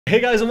Hey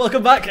guys, and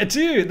welcome back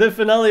to the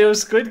finale of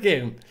Squid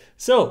Game.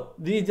 So,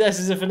 this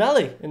is a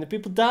finale, and the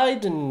people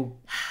died, and...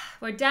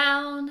 We're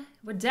down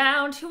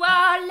to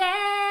our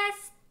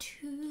last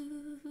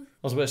two. I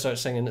was about to start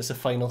singing It's the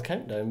Final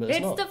Countdown, but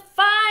it's not. It's the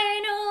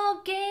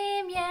final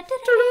game, yeah.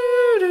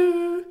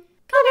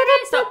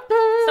 Stop.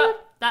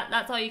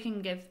 That's all you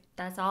can give.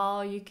 That's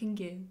all you can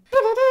give.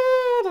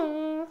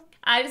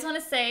 I just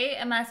want to say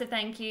a massive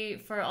thank you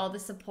for all the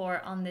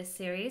support on this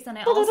series, and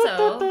I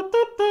also...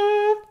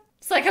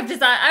 It's like I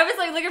was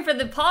like looking for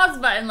the pause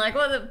button, like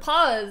what the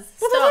pause?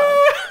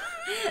 Stop.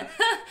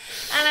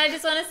 And I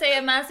just want to say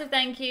a massive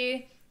thank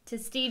you to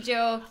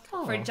Steejo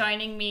for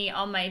joining me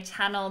on my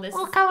channel. This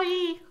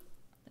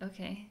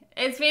okay.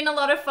 It's been a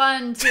lot of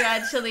fun to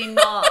actually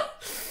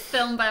not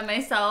film by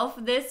myself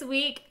this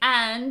week,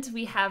 and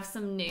we have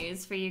some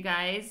news for you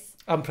guys.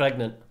 I'm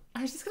pregnant.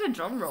 I was just gonna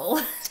drum roll.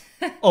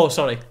 Oh,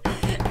 sorry.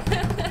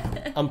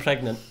 I'm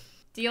pregnant.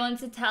 Do you want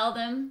to tell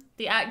them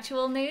the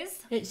actual news?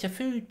 It's a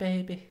food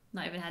baby.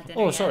 Not even had dinner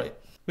Oh, yet. sorry.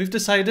 We've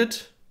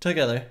decided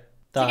together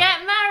that... To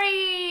get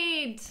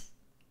married!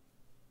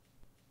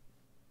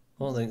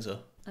 I don't think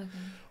so. Okay.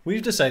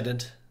 We've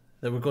decided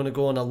that we're going to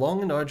go on a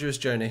long and arduous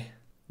journey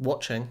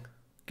watching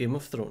Game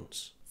of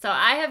Thrones. So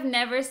I have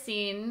never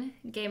seen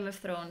Game of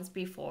Thrones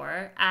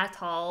before at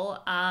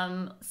all.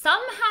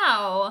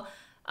 Somehow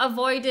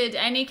avoided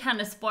any kind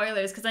of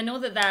spoilers because I know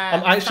that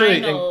I'm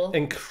actually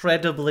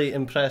incredibly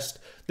impressed.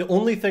 The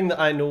only thing that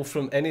I know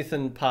from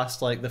anything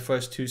past like the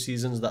first 2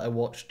 seasons that I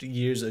watched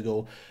years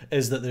ago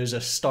is that there's a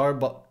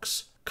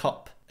Starbucks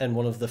cup in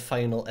one of the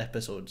final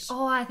episodes.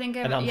 Oh, I think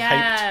and I'm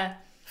hyped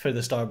for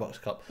the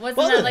Starbucks cup. Wasn't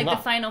that like the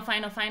final?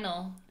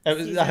 I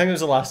think it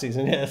was the last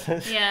season, yeah.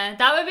 Yeah,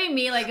 that would be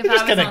me. Like if They I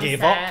just was kind of on gave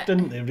set. up,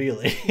 didn't they?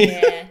 Really?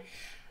 Yeah.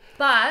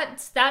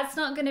 But that's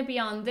not going to be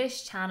on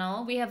this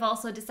channel. We have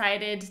also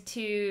decided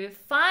to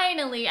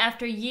finally,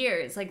 after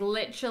years, like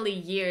literally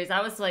years,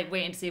 I was like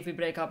waiting to see if we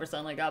break up or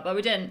something like that, but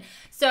we didn't.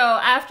 So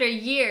after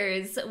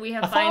years, we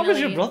have finally... I thought I was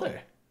your brother.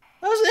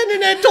 The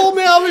internet told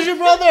me I was your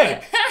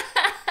brother.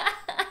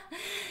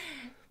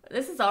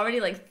 This is already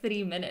like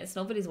 3 minutes.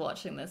 Nobody's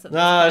watching this.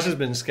 Nah, this has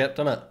been skipped,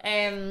 hasn't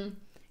it?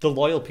 The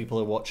loyal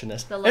people are watching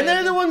this. And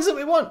they're the ones that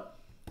we want.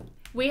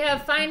 We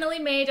have finally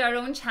made our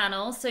own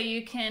channel, so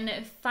you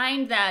can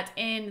find that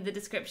in the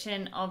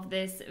description of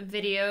this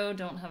video.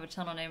 Don't have a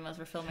channel name as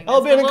we're filming this.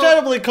 It'll be an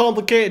incredibly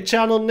complicated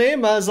channel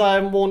name, as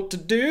I'm wont to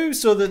do,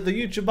 so that the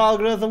YouTube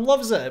algorithm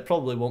loves it. It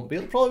probably won't be.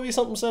 It'll probably be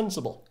something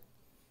sensible.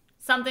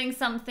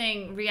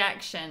 Something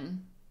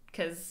reaction,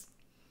 because,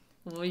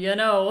 well, you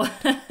know.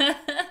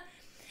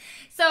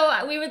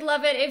 So we would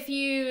love it if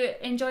you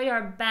enjoyed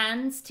our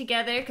bands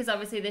together, because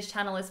obviously this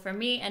channel is for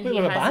me, and he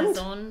has his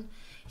own...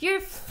 You're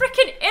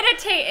freaking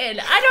irritated.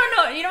 I don't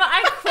know. You know what?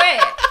 I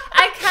quit.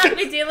 I can't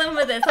be dealing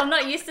with this. I'm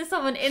not used to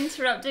someone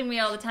interrupting me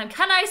all the time.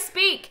 Can I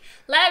speak?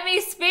 Let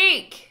me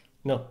speak.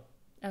 No.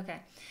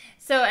 Okay.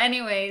 So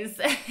anyways,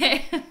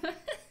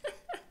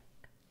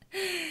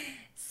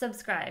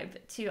 subscribe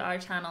to our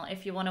channel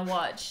if you want to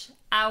watch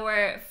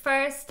our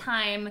first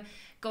time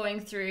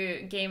going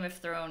through Game of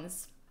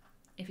Thrones.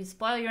 If you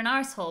spoil, you're an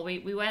arsehole.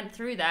 We went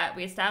through that.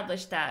 We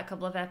established that a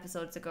couple of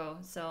episodes ago.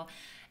 So...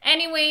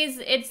 anyways,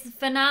 it's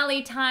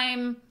finale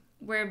time.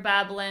 We're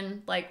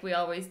babbling like we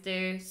always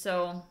do,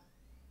 so...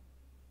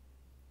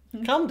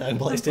 Calm down,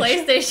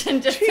 PlayStation.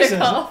 PlayStation just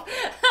took off.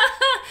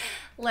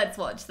 Let's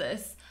watch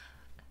this.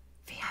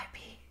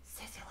 VIP,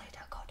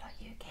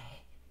 suzylu.co.uk.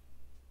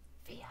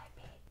 VIP,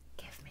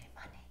 give me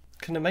money.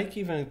 Can the mic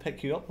even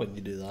pick you up when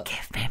you do that?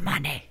 Give me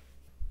money.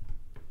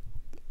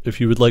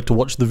 If you would like to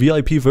watch the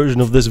VIP version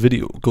of this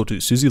video, go to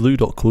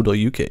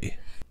suzylu.co.uk.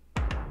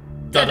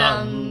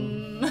 Da-dum!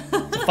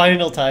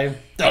 Final time.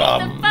 The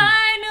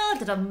final.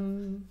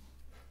 Da-dum.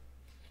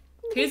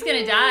 Who's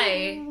gonna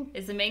die?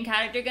 Is the main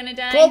character gonna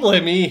die? Probably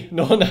me.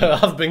 No,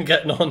 I've been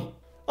getting on.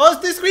 Oh,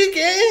 it's the Squid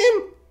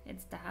Game!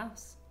 It's the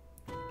house.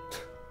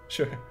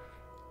 Sure.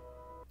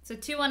 So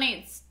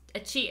 218's a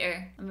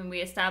cheater. I mean,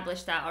 we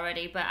established that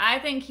already, but I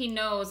think he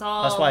knows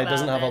all. That's why he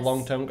doesn't have a this.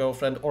 long-term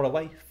girlfriend or a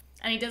wife.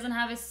 And he doesn't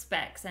have his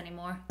specs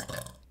anymore.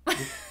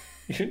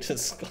 You're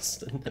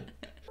disgusting.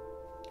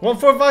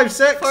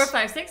 1456.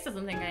 456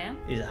 doesn't think I am.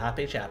 He's a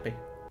happy chappy.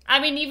 I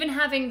mean, even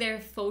having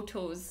their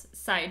photos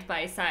side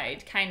by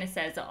side kind of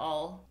says it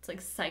all. It's like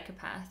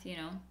psychopath, you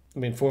know? I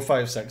mean,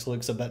 456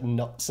 looks a bit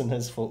nuts in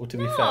his photo, to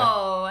be fair.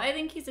 Oh, I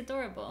think he's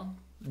adorable.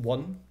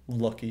 One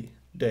lucky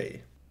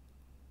day.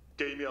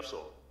 게임에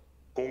앞서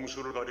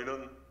공수를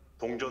가리는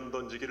동전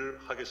던지기를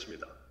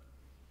하겠습니다.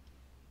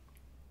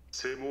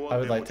 I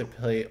would like to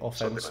play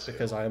offense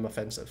because I am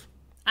offensive.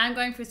 I'm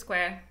going for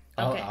square.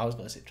 Okay. I was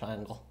going to say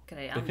triangle.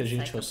 Great, because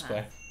you chose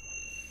square.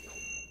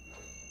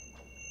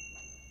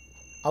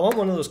 I want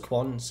one of those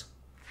quans.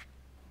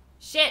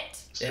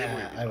 Shit.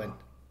 Yeah, I win.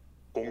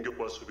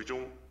 공격과 수비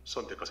중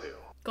선택하세요.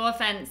 Go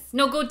offense.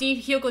 No,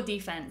 he'll go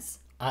defense.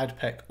 I'd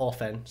pick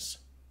offense.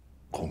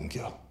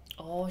 공격.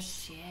 Oh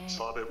shit.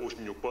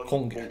 456번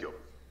공격.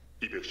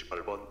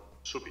 218번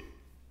수비.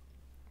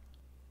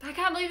 I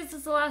can't believe this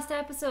is the last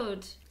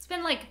episode. It's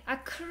been like a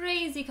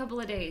crazy couple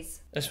of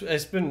days.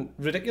 It's been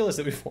ridiculous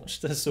that we've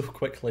watched this so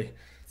quickly.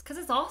 It's because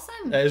it's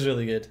awesome. It is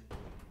really good.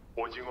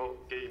 오징어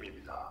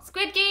게임입니다.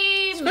 Squid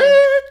Game!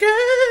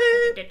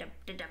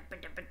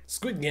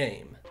 Squid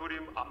Game.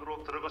 그림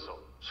안으로 들어가서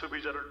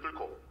수비자를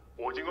뚫고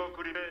오징어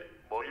그림에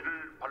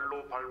머리를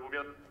발로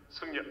밟으면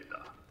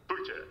승리합니다.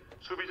 둘째,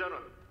 수비자는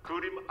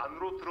그림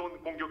안으로 들어온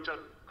공격자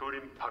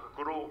그림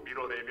밖으로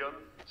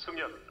밀어내면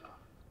승리합니다.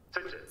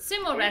 셋째,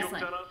 Sumo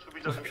wrestling. 공격자나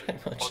수비자 중에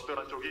어떤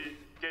한쪽이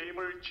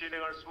게임을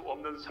진행할 수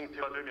없는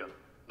상태가 되면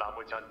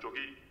나머지 한쪽이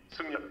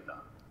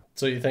승리합니다.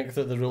 So you think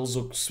that the rules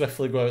will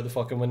swiftly go out the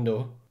fucking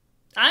window?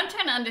 I'm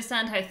trying to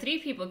understand how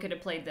 3 people could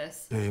have played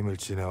this. 게임을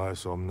진행할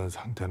수 없는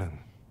상태는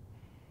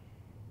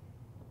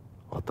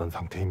어떤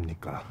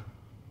상태입니까?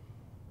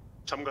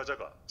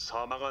 참가자가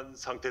사망한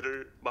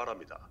상태를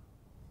말합니다.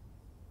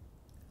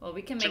 Well,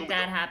 we can make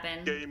that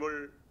happen.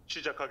 게임을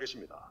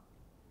시작하겠습니다.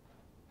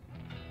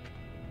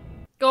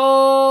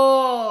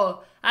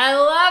 Go! I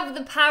love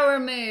the power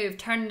move.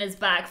 Turning his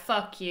back.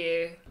 Fuck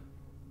you.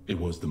 It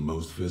was the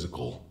most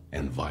physical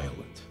and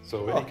violent.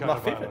 So any kind my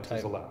of favorite violence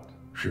is type. allowed.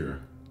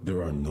 Sure,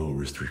 there are no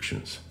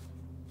restrictions.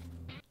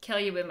 Kill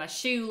you with my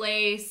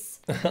shoelace.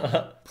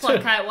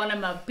 Pluck out one of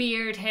my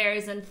beard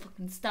hairs and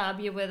fucking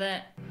stab you with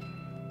it.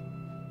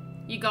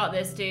 You got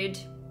this, dude.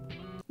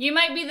 You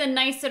might be the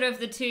nicer of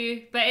the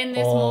two, but in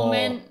this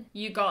moment,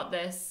 you got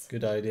this.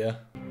 Good idea.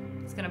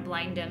 It's gonna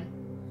blind him.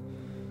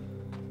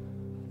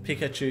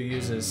 Pikachu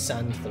uses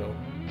sand throw.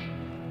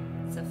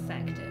 It's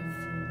effective.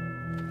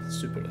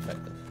 Super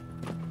effective.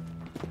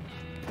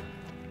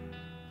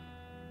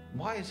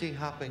 Why is he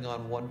hopping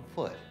on one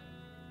foot?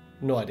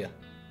 No idea.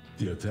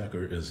 The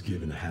attacker is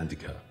given a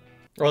handicap.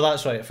 Oh,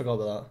 that's right. I forgot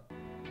about that.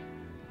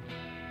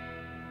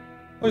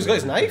 Oh, he's got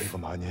his knife? 이거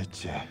많이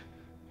했지.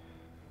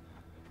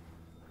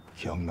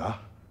 기억나?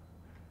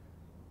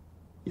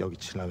 여기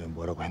지나면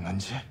뭐라고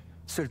했는지?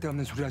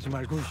 쓸데없는 소리 하지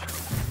말고.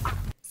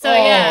 So Oh,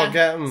 yeah.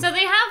 get him. So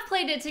they have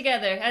played it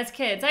together as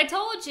kids. I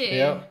told you.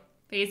 Yeah.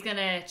 But he's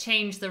gonna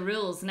change the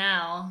rules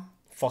now.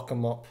 Fuck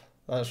him up.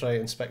 That's right,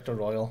 Inspector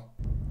Royal.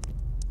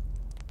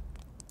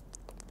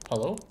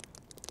 Hello?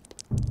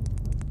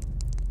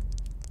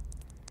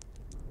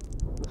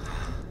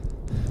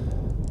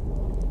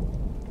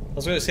 I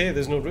was going to say,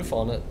 there's no roof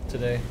on it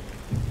today.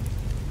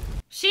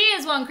 She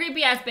is one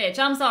creepy ass bitch.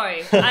 I'm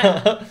sorry.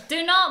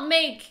 Do not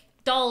make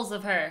dolls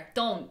of her.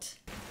 Don't.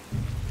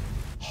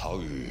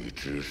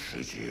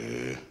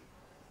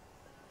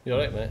 You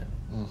alright, mate?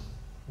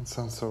 It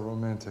sounds so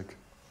romantic.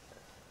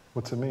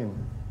 What's it mean?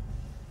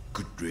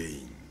 Good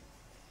rain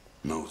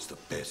knows the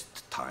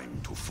best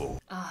time to fall.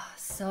 Ah,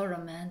 so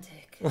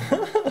romantic.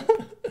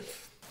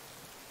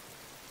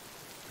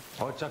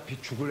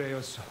 어차피 죽을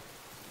애였어.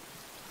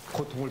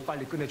 고통을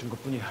빨리 끝내준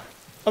것뿐이야.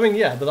 I mean,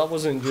 yeah, but that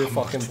wasn't your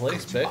fucking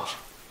place, bitch.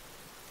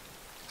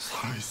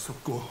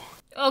 살아있었고.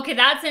 Okay,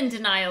 that's in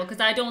denial because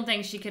I don't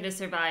think she could have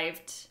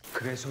survived.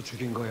 그래서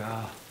죽인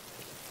거야.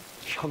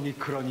 형이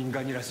그런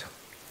인간이라서.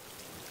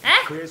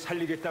 Eh? 그애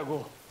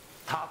살리겠다고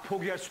다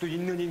포기할 수도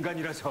있는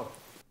인간이라서.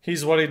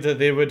 He's worried that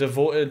they would have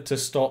voted to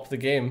stop the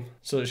game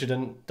so that she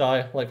didn't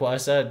die, like what I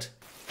said.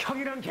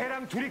 형이랑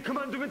걔랑 둘이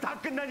그만두면 다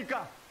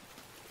끝나니까.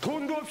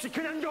 돈도 없이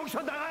그냥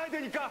여기서 나가야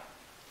되니까.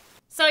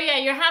 So yeah,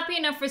 you're happy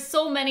enough for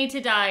so many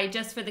to die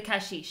just for the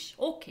kashish.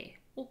 Okay,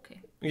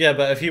 okay. Yeah,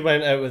 but if he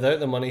went out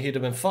without the money, he'd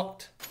have been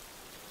fucked.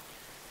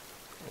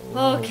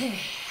 Okay.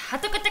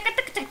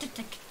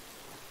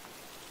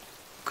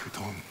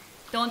 그돈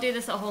Don't do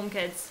this at home,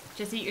 kids.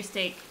 Just eat your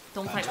steak.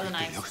 Don't fight with a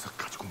knife. 여기서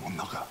가지고 못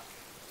나가.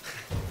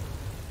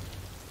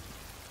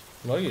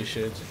 No, you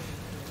should.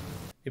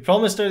 You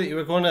promised her that you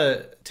were going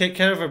to take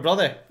care of her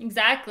brother.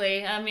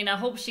 Exactly. I mean, I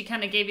hope she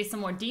kind of gave you some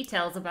more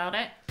details about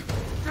it.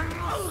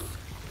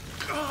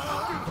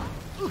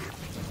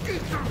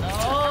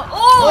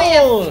 Oh,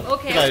 yeah.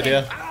 Okay. Good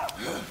idea.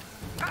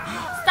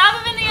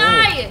 Stab him in the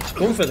eye.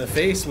 Going for the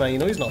face, man. You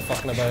know he's not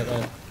fucking about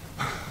that.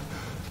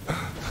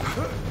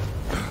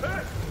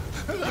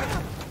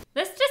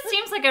 This just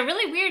seems like a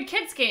really weird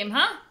kids game,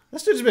 huh?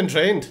 This dude's been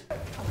trained.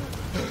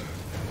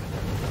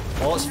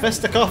 Oh, it's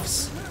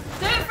fisticuffs.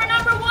 Do it for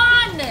number 1.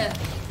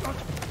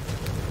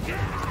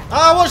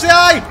 Ah, watch the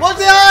eye! Watch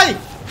the eye!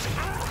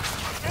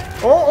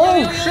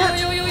 Oh, shit!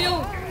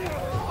 Yo.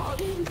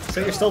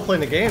 So you're still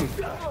playing the game.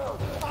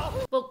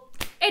 Well,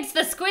 it's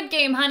the Squid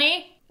Game,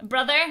 honey.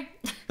 Brother.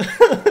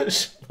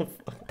 Shut the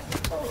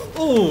fuck.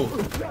 Ooh.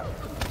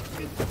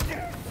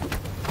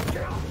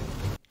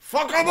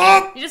 Fuck him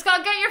up! You just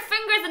gotta get your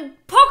fingers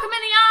and poke him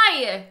in the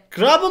eye.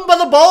 Grab him by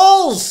the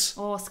balls!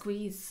 Oh,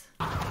 squeeze.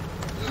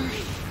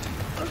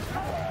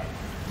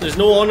 There's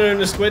no honor in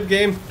the Squid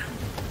Game.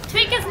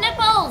 Tweak his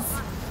nipples.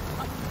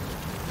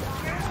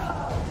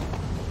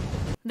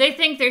 They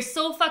think they're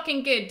so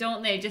fucking good,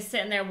 don't they? Just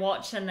sitting there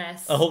watching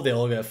this. I hope they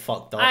all get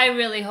fucked up. I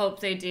really hope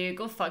they do.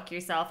 Go fuck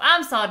yourself.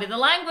 I'm sorry, the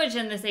language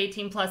in this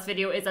 18+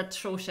 video is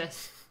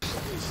atrocious.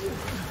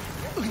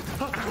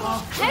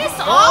 Oh, piss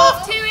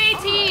off,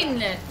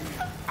 218!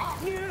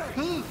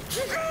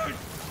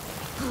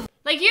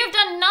 Like, you've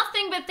done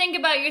nothing but think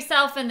about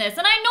yourself in this.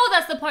 And I know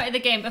that's the point of the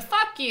game, but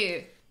fuck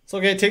you. It's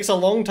okay, it takes a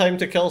long time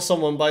to kill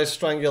someone by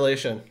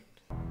strangulation.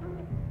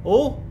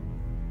 Oh?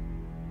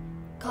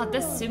 God,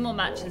 this sumo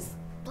match is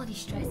bloody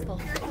stressful.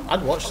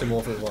 I'd watch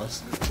sumo if it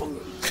was.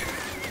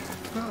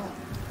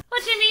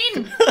 What do you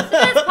mean? The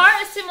best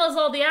part of sumo is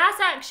all the ass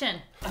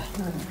action.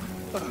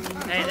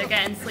 Okay, they're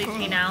getting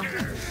sleepy now.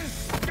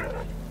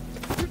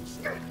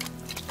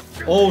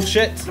 Oh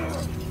shit!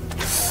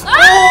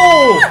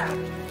 Ah! Oh!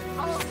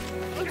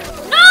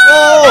 No!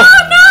 Oh!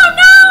 No!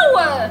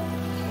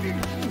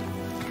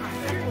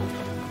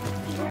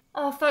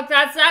 Oh fuck!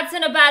 That's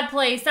in a bad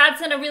place.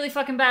 That's in a really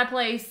fucking bad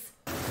place.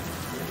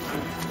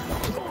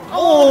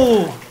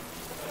 Oh!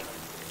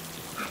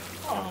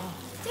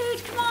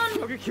 Dude, come on!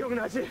 여기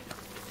기억나지?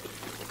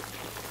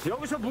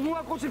 여기서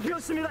무궁화 꽃이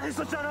피었습니다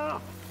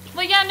했었잖아.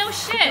 Well, yeah, no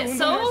shit.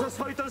 운동장에서 So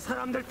서 있던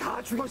사람들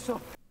다 죽었어.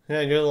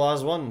 Yeah, you're the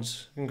last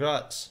ones.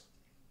 Congrats.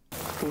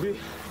 우리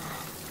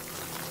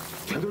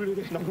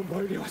되돌리기 너무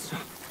멀리 왔어.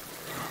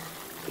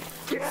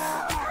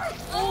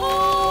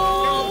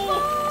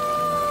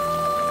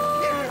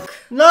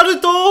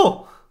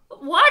 Naruto!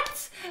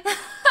 what?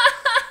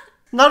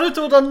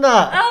 Naruto done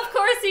that. Oh, of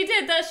course he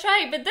did. That's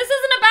right. But this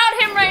isn't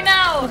about him right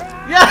now.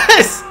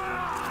 Yes!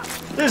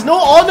 There's no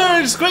honor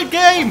in Squid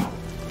Game!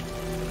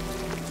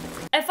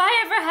 If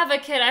I ever have a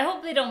kid, I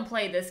hope they don't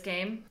play this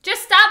game.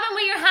 Just stab him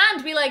with your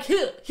hand. Be like,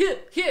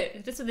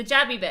 just with the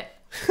jabby bit.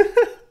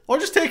 Or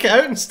just take it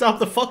out and stab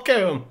the fuck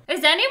out of him.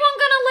 Is anyone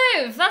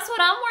gonna live? That's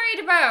what I'm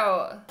worried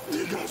about.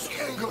 네가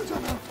죽인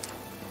거잖아.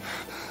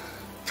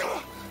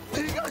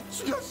 네가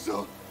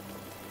죽였어.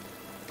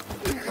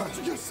 네가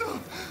죽였어.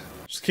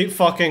 Just keep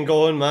fucking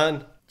going,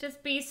 man.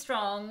 Just be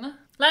strong.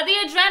 Let the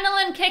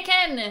adrenaline kick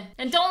in.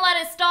 And don't let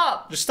it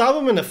stop. Just stab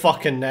him in the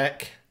fucking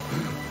neck.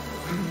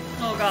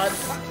 Oh god.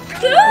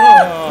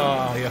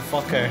 Oh, you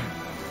fucker.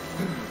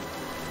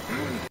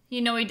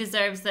 You know he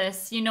deserves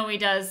this. You know he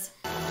does.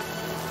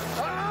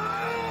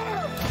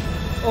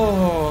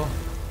 Oh.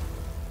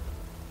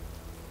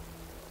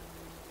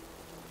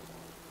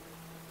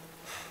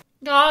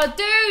 Oh,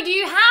 dude,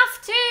 you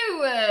have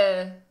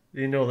to.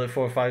 You know that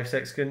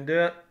 456 couldn't do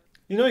it.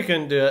 You know he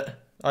couldn't do it.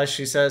 As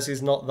she says,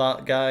 he's not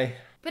that guy.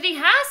 But he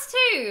has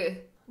to.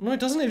 No, he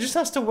doesn't. He just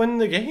has to win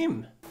the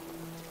game.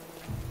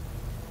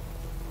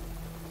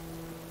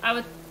 I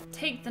would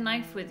take the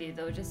knife with you,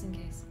 though, just in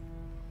case.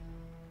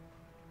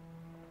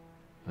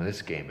 Well,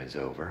 this game is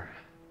over.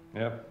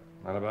 Yep,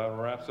 that about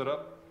wraps it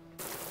up.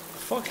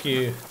 Fuck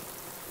you.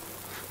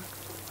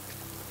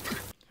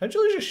 How'd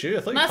you lose your shoe?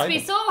 I thought you Must tied be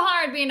them. so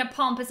hard being a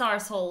pompous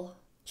arsehole.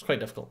 It's quite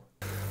difficult.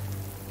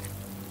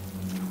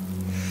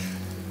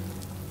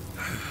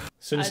 As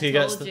soon as I he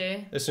gets told the,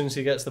 you. as soon as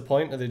he gets the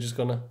point, are they just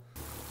gonna?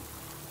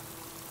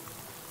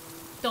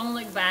 Don't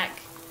look back.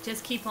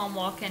 Just keep on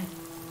walking.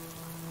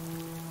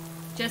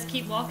 Just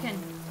keep walking.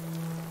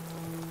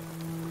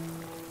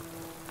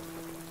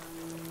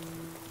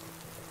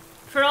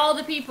 For all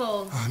the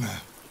people.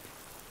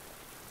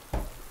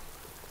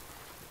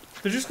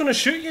 They're just gonna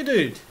shoot you,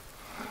 dude.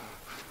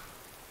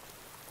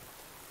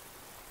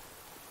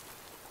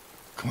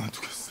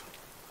 그만두겠어.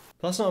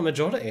 That's not a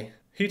majority.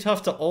 He'd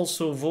have to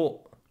also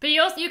vote. But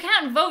you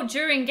can't vote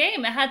during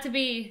game. It had to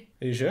be.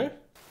 Are you sure?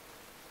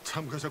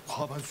 참가자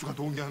과반수가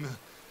동의하면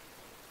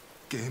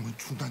게임은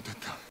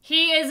중단된다.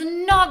 He is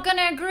not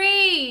gonna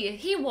agree.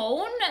 He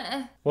won't.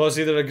 Well, it's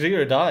either agree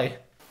or die.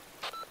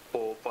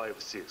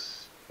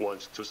 456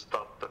 wants to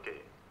stop the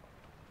game.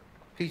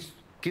 He's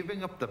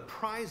giving up the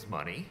prize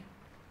money.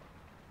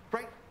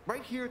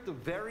 Right here at the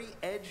very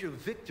edge of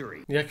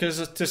victory. Yeah,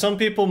 because to some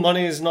people,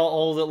 money is not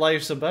all that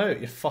life's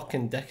about. You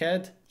fucking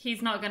dickhead.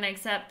 He's not gonna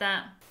accept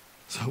that.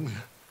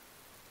 성우야.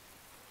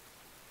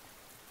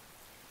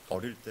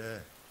 어릴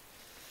때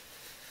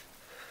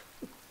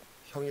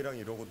형이랑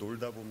이러고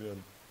놀다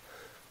보면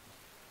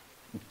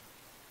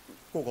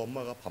꼭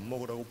엄마가 밥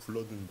먹으라고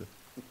불렀는데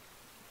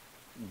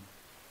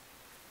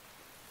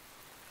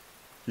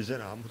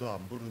이제는 아무도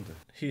안 부르는데.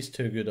 He's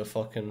too good a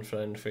fucking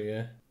friend for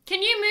you.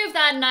 Can you move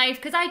that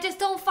knife? Because I just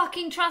don't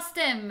fucking trust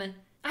him.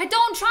 I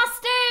don't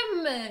trust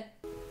him.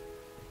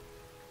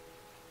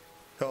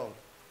 형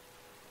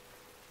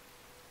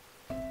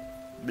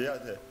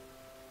미안해.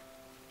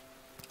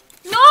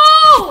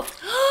 No!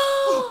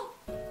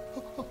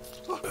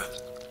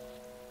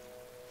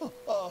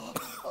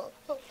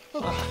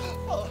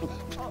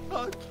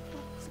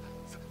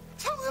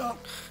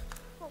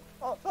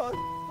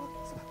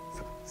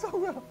 성우야.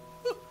 성우야.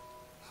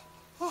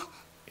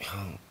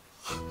 형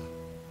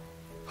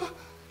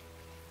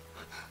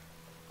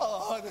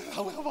내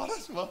성우야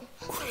말하지 마.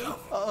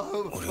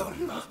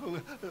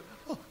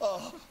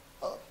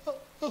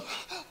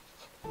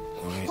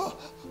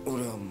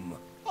 우리 엄마.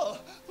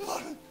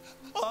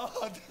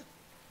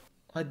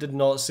 I did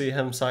not see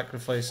him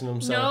sacrificing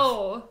himself.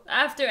 No.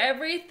 After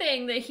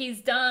everything that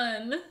he's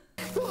done.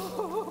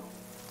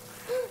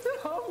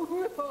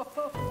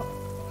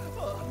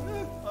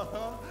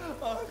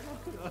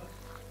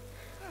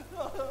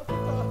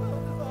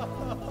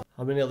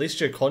 I mean, at least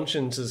your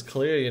conscience is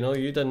clear, you know?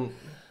 You didn't...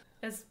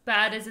 as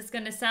bad as it's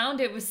going to sound,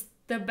 it was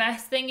the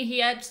best thing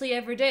he actually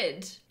ever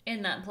did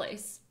in that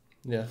place.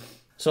 Yeah.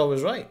 So I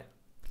was right.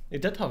 He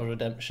did have a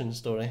redemption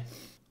story.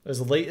 As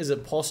late as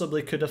it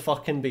possibly could have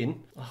fucking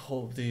been. I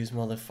hope these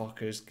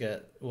motherfuckers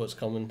get what's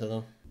coming to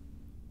them.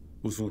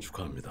 우승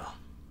축하합니다.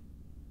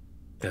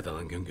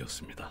 대단한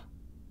경기였습니다.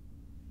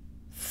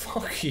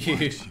 Fuck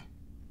you.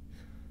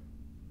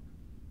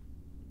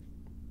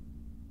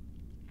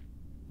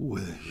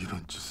 왜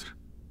이런 짓을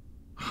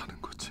하는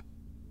거지?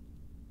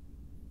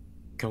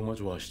 경마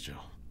좋아하시죠?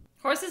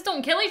 Horses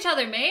don't kill each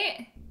other,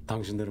 mate.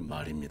 당신들은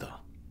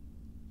말입니다.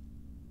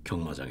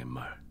 경마장의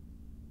말.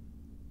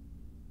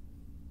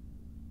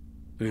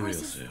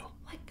 의외였어요.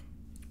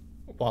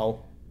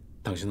 Wow.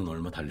 당신은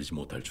얼마 달리지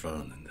못할 줄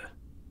알았는데.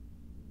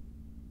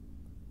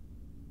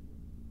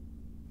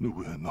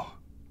 누구야 너?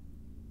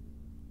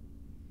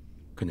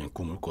 그냥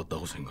꿈을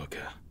꿨다고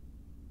생각해.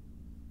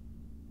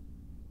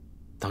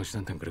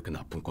 당신한텐 그렇게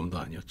나쁜 꿈도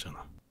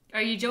아니었잖아.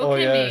 Are you joking Oh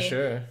yeah, me?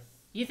 sure.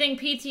 You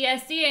think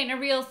PTSD ain't a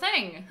real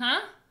thing,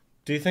 huh?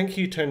 Do you think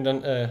he turned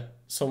into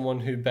someone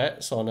who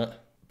bets on it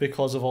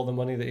because of all the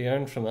money that he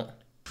earned from it?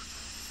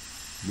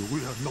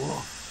 누구야 너?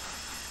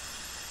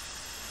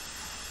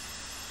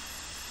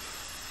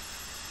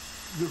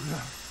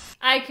 누구야?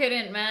 I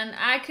couldn't, man.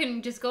 I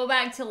couldn't just go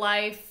back to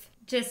life.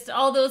 Just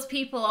all those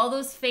people, all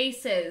those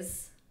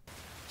faces.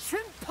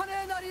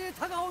 심판의 날이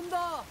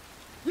다가온다.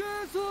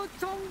 예수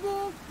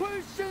천국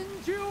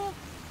불신 지옥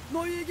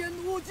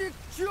너희에겐 오직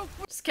지옥.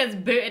 Just kids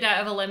booted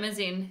out of a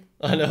limousine.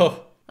 I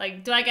know.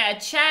 Like, do I get a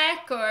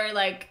check or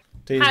like,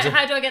 Do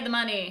how do I get the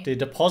money? you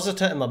deposit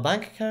it in my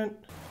bank account?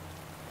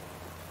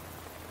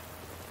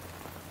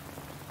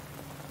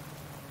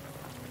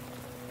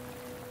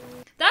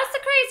 That's the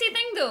crazy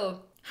thing though.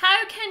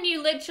 How can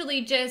you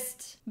literally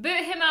just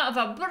boot him out of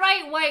a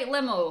bright white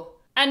limo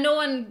and no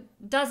one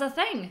does a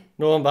thing?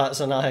 No one bats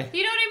an eye.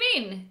 You know what I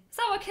mean? Is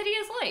that what Kitty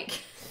is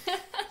like?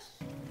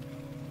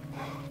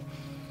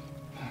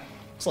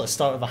 It's like the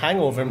start of a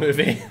hangover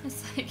movie.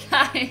 It's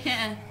like,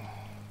 yeah.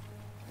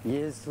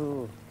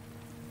 예수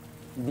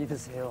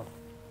믿으세요.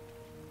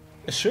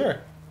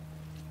 Sure.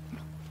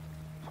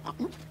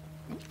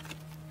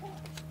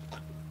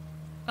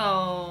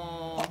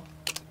 Oh.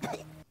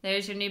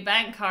 There's your new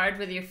bank card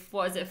with your,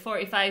 what is it,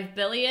 45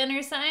 billion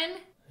or something?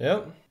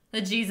 Yep.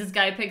 The Jesus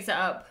guy picks it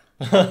up.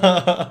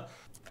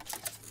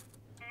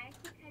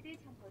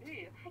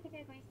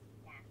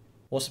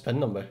 What's the PIN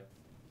number?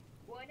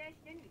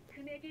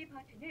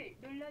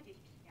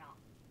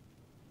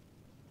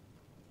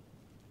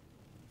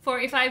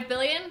 45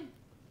 billion?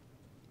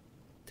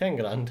 10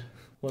 grand.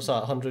 What's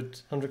that,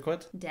 100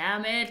 quid?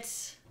 Damn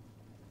it.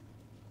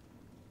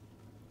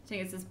 I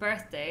think it's his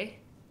birthday.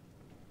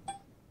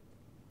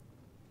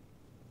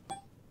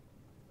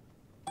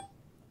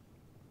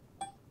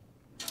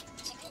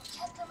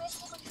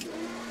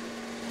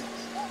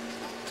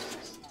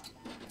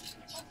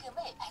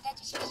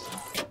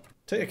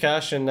 Take your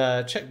cash and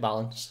check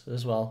balance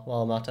as well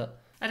while I'm at it.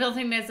 I don't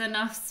think there's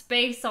enough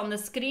space on the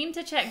screen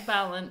to check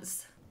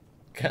balance.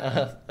 Get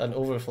an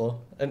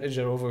overflow,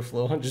 integer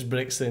overflow, and just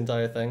breaks the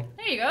entire thing.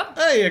 There you go.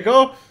 There you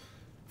go.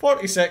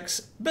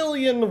 46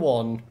 billion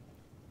won.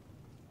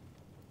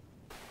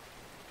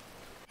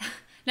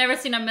 Never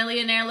seen a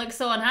millionaire look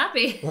so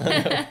unhappy.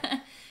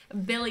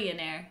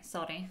 Billionaire,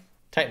 sorry.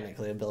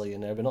 Technically a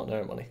billionaire, but not in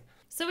our money.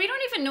 So we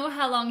don't even know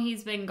how long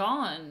he's been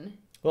gone.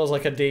 Well, it's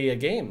like a day a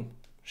game.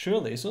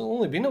 Surely, it's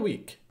only been a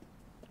week.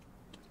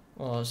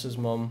 Oh, it's his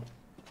mum.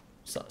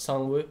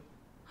 Sangwoo.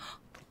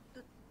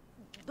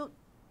 너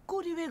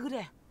꼴이 왜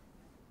그래?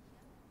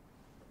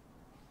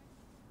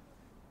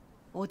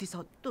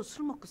 어디서 또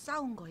술 먹고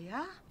싸운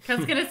거야? I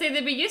was gonna say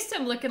they'd be used to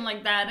him looking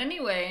like that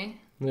anyway.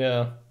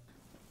 Yeah.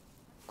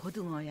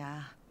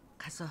 고등어야.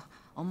 가서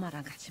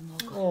엄마랑 같이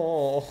먹어.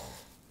 Oh.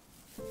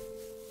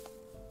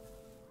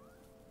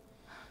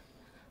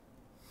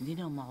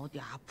 니네 엄마 어디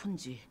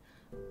아픈지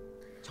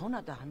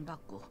전화도 안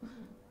받고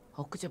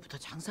엊그제부터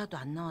장사도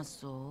안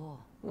나왔어.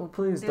 Oh,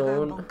 please 내가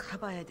don't. 한번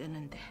가봐야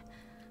되는데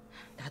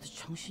나도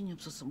정신이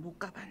없어서 못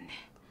가봤네.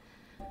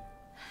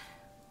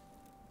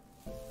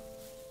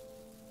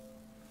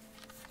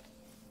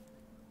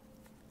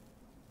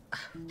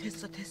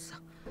 됐어.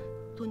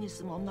 돈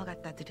있으면 엄마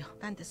갖다 드려.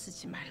 딴 데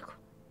쓰지 말고.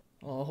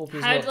 Oh, I hope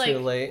he's How'd, not too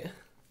like- late.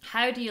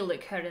 How do you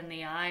look her in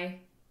the eye?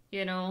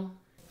 You know?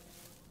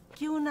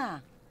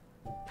 기훈아,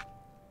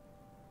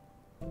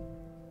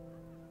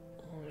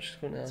 Oh, I'm just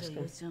going to ask 저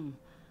him. 요즘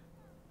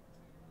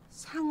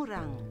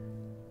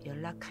상우랑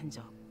연락한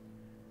적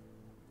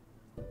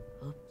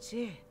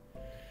없지?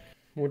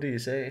 What do you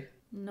say?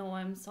 No,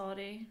 I'm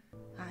sorry.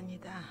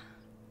 아니다.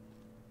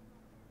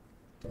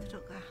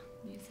 들어가.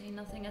 You say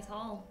nothing at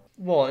all.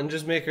 What, and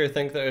just make her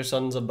think that her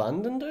son's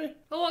abandoned her?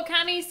 But what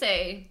can he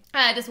say?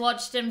 I just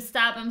watched him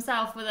stab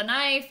himself with a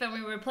knife and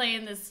we were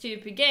playing this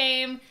stupid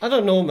game. I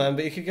don't know, man,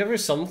 but you could give her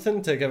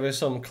something to give her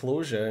some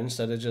closure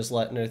instead of just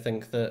letting her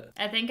think that...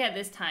 I think at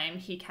this time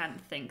he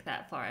can't think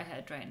that far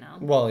ahead right now.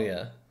 Well,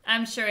 yeah.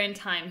 I'm sure in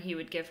time he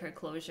would give her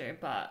closure,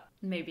 but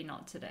maybe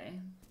not today.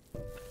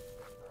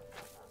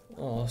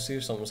 Oh, see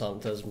if something's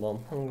happened to his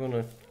mum. I'm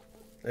gonna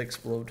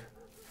explode.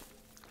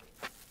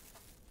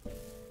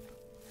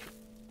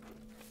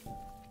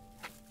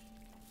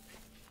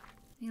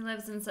 He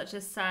lives in such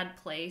a sad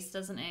place,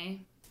 doesn't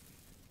he?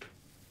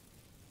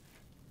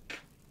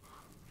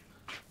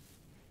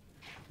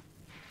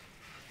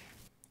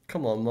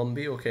 Come on, Mum,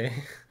 be okay.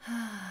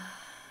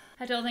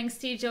 I don't think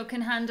Steejo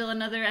can handle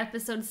another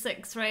episode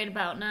 6 right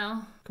about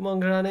now. Come on,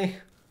 Granny.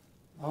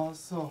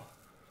 나왔어.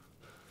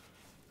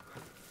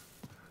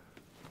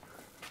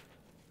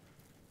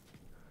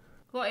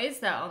 What is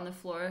that on the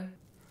floor?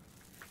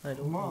 I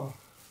don't know.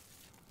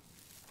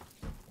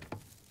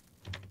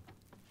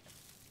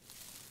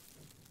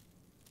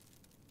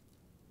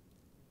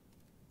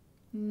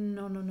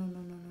 No.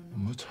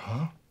 엄마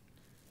자?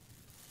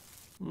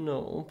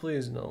 No,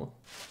 please no.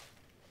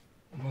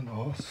 엄마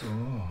나왔어.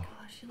 Oh,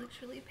 she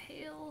looks really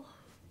pale.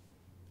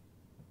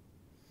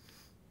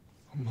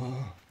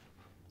 엄마.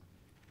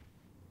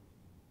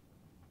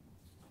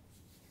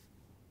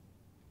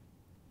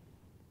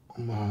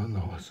 엄마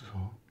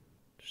나왔어.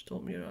 Just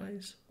open your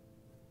eyes.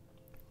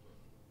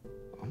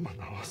 엄마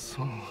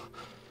나왔어.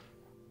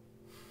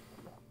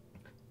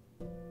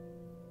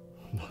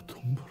 나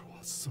돈 벌어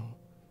왔어.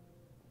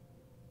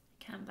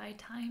 Can't buy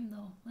time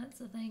though, that's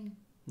the thing.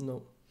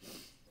 No.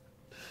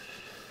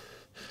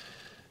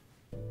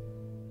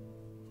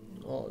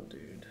 Oh,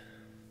 dude.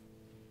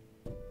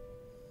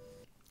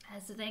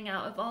 That's the thing,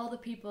 out of all the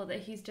people that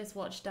he's just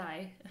watched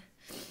die,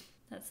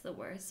 that's the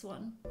worst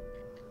one.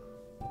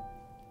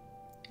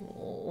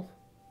 Oh.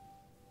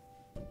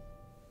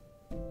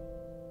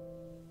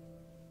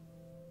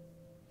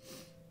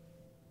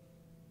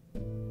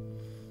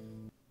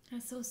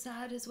 It's so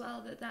sad as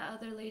well that that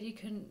other lady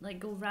couldn't like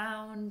go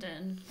round,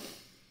 and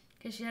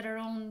because she had her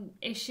own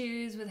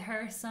issues with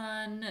her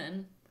son,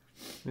 and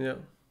Yeah.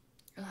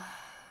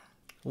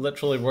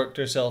 Literally worked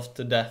herself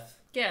to death.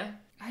 yeah,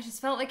 I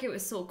just felt like it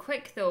was so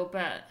quick though,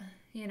 but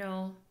you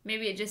know,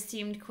 maybe it just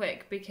seemed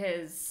quick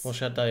because Well,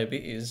 she had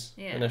diabetes.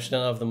 Yeah. And if she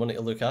didn't have the money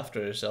to look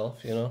after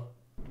herself, you know?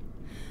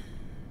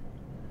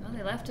 well,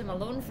 they left him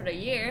alone for a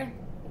year.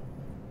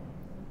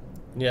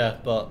 Yeah,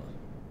 but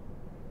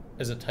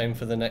is it time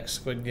for the next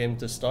Squid Game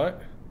to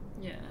start?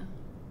 Yeah.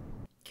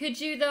 Could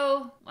you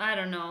though? I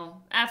don't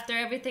know. After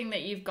everything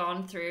that you've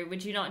gone through,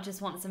 would you not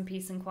just want some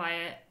peace and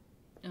quiet?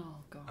 Oh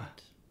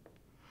God.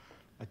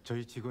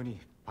 저희 직원이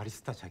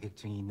바리스타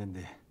자격증이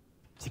있는데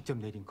직접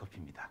내린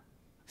커피입니다.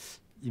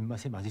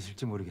 입맛에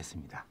맞으실지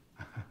모르겠습니다.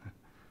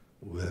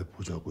 왜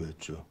보자고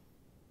했죠?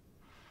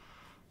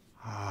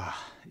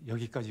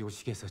 여기까지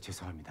오시게 해서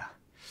죄송합니다.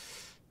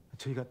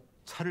 저희가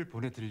차를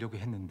보내드리려고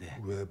했는데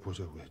왜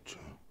보자고 했죠?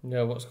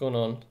 Yeah, what's going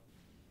on?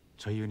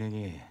 저희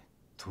은행에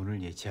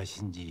돈을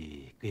예치하신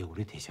지 꽤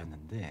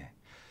오래되셨는데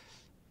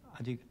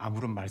아직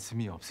아무런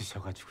말씀이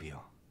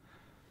없으셔가지고요.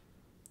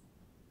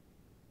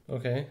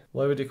 Okay.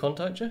 Why would he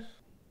contact you?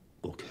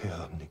 꼭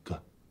해야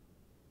합니까?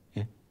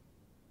 예?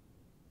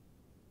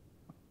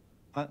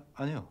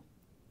 아니요.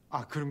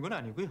 그런 건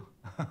아니고요.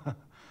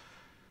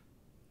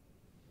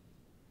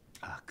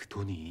 그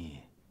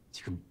돈이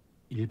지금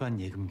일반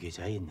예금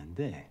계좌에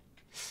있는데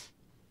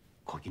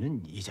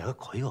거기는 이자가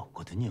거의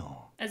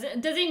없거든요.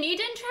 Does he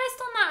need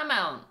interest on that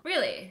amount?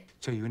 Really?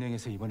 저희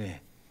은행에서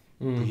이번에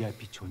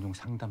VIP 전용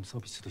상담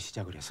서비스도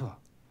시작을 해서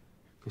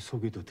그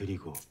소개도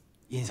드리고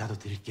인사도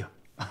드릴 겸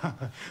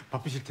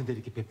바쁘실 텐데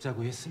이렇게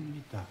뵙자고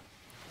했습니다.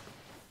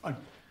 아니,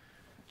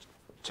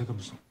 제가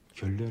무슨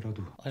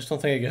결례라도. I just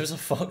don't think he gives a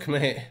fuck,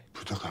 mate.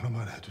 부탁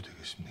하나만 해도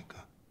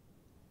되겠습니까?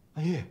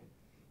 예,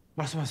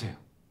 말씀하세요.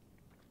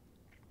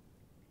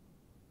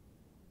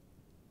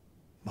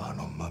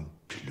 10,000원만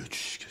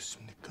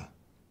빌려주시겠습니까?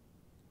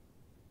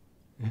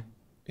 예?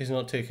 He's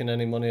not taking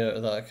any money out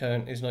of that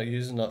account. He's not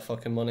using that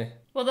fucking money.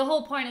 Well, the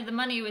whole point of the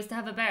money was to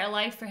have a better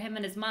life for him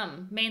and his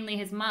mum, mainly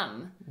his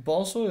mum. But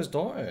also his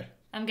daughter.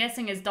 I'm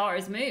guessing his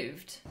daughter's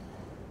moved.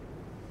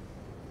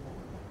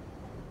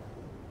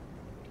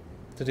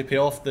 Did he pay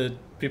off the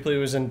people he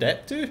was in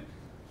debt to?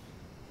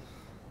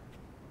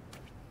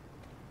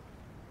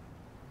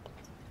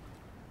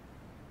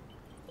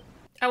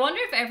 I wonder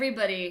if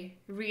everybody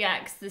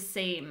reacts the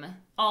same,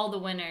 all the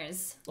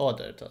winners. Oh, I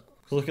doubt it.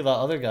 Look at that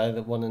other guy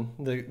that won in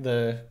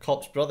the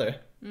cop's brother.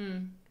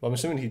 Well, I'm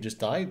assuming he just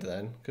died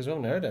then, because we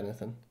haven't heard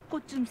anything.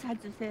 꽃 좀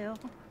사주세요.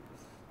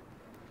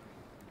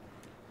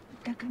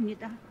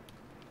 부탁합니다.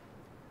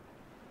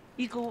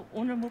 이거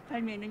오늘 못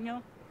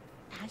팔면은요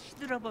다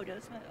시들어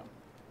버려서요.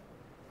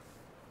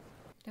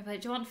 They're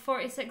like, do you want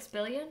 46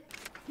 billion?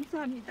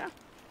 감사합니다.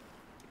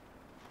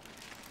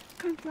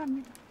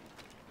 감사합니다.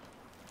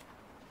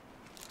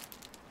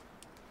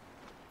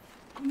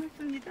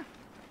 고맙습니다.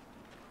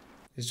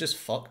 He's just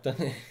fucked,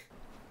 isn't he?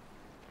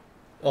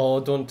 Oh,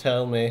 don't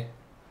tell me.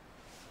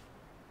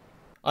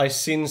 I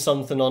seen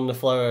something on the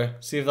flower.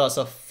 See if that's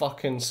a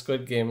fucking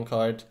Squid Game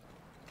card.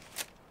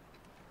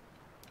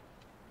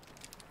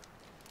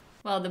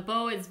 Well, the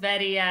bow is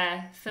very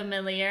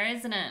familiar,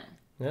 isn't it?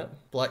 Yep,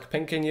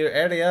 Blackpink in your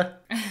area.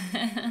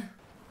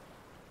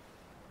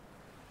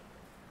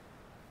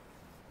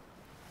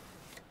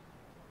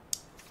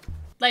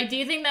 Like, do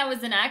you think that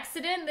was an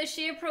accident that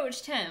she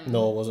approached him?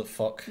 No, was it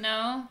fuck?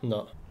 No?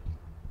 No.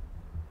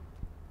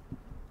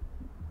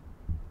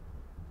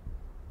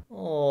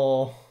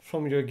 Oh,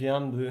 from your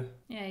Gyambu.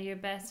 Yeah, your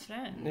best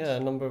friend. Yeah,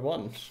 number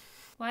 1.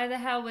 Why the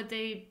hell would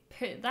they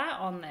put that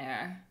on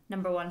there?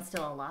 Number 1's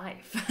still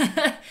alive.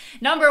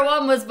 Number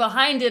 1 was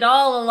behind it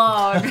all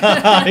along.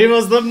 He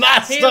was the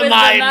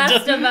mastermind. He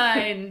was the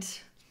mastermind.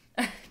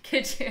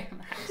 Could you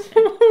imagine?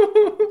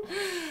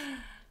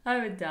 I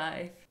would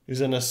die. He's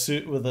in a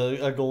suit with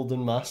a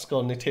golden mask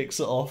on. He takes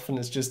it off and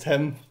it's just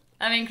him.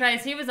 I mean,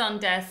 Christ, he was on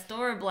death's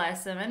door,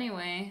 bless him,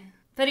 anyway.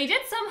 But he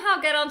did somehow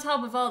get on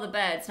top of all the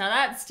beds. Now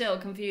that still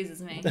confuses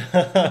me.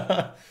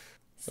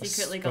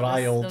 Secretly got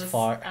those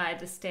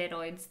the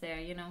steroids there,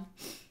 you know.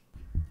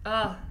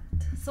 Oh,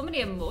 so many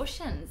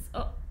emotions.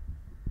 Oh.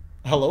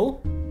 Hello?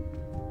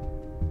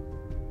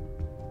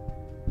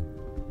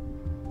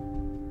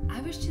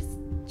 I was just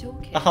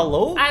joking.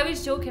 Hello? I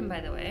was joking,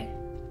 by the way.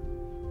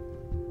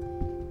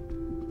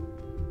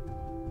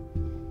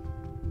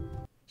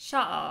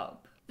 Shut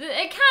up.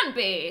 It can't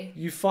be.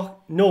 You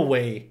no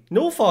way.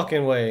 No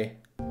fucking way.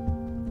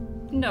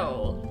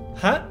 No.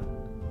 Huh?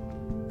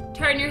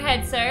 Turn your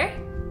head, sir.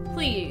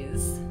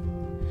 Please.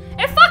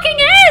 It fucking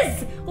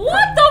is!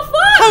 What the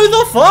fuck? How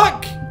the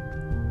fuck?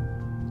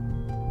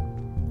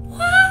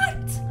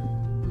 What?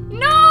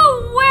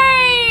 No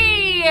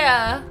way!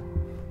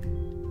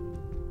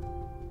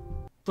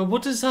 But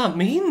what does that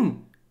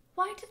mean?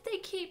 Why did they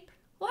keep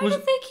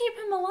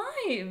him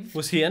alive?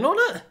 Was he in on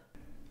it?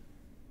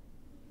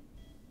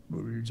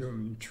 물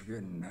좀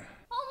주겠나?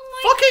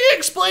 Oh fucking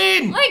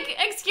explain! Like,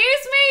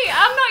 excuse me?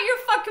 I'm not your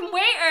fucking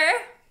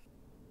waiter.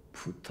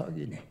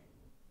 부탁이네.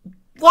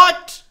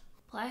 What?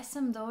 Bless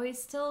him though, he's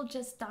still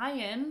just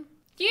dying.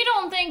 You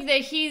don't think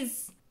that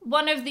he's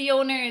one of the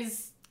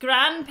owner's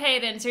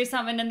grandparents or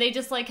something and they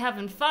just like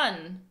having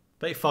fun?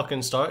 But he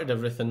fucking started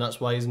everything, that's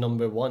why he's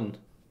number 1.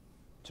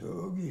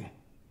 저기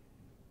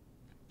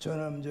저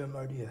남자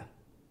말이야.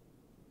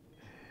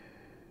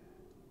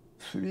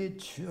 술에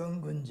취한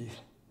건지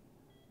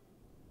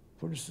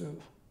벌써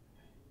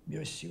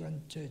몇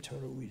시간째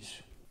저러고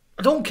있어.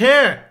 I don't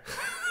care.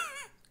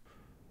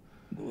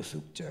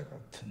 노숙자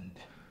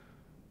같은데.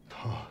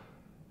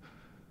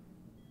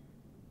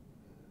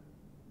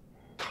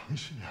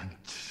 당신이 한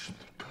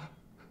짓입니까?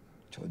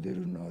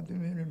 저대로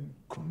놔두면은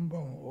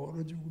금방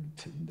얼어 죽을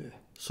텐데.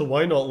 So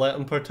why not let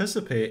him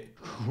participate?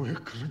 왜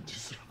그런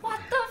짓을 한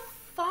What the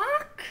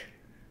fuck?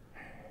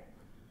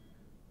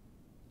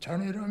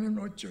 자네라면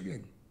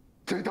어쩌겠?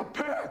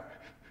 대답해!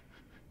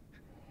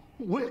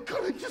 왜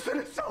그런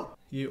짓을 했어?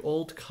 You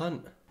old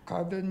cunt.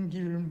 가던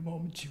길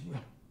멈추고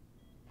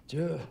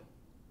저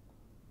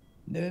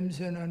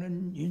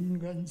냄새나는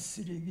인간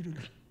쓰레기를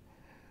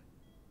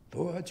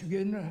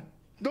도와주겠나?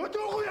 너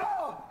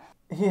누구야?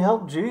 He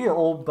helped you, you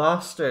old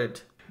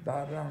bastard.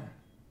 나랑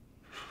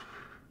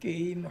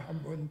게임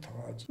한 번 더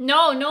하지.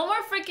 No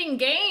more freaking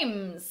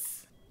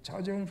games.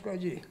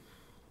 자정까지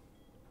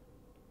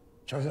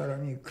저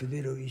사람이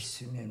그대로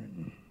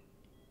있으면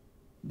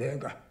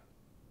내가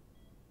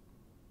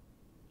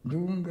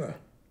누군가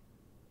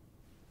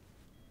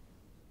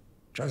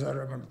저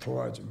사람을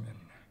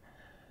도와주면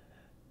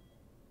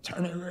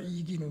자네가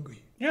이기는 거야.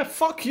 Yeah,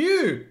 fuck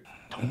you.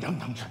 당장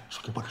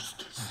죽여버릴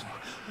수도 있어.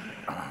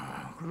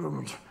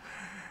 그러면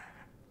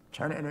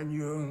자네는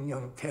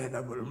영영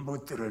대답을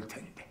못 들을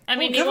텐데. I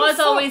mean, he was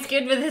always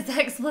good with his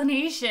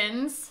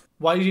explanations.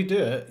 Why do you do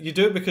it? You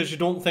do it because you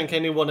don't think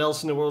anyone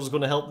else in the world is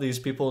going to help these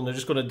people and they're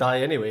just going to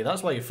die anyway.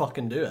 That's why you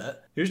fucking do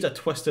it. You're just a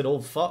twisted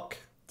old fuck.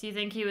 Do you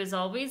think he was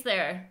always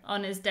there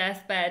on his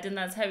deathbed and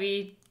that's how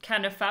he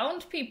kind of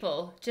found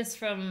people? Just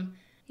from,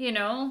 you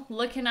know,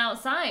 looking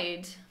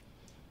outside?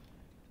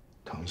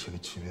 당신이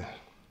치면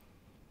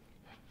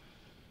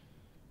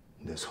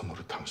내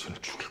손으로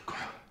당신을 죽일 거야.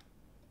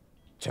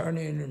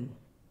 자네는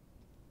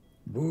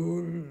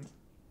뭘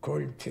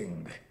걸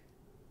텐가?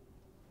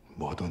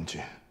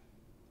 뭐든지.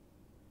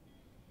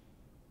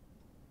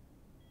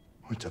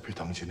 어차피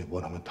당신이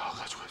원하면 다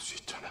가져갈 수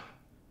있잖아.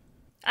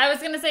 I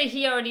was gonna say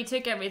he already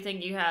took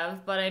everything you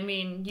have, but I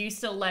mean, you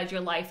still led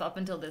your life up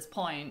until this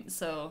point,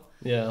 so...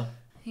 Yeah.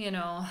 You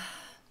know,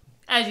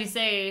 as you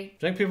say...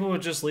 Do you think people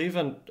would just leave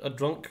a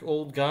drunk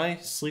old guy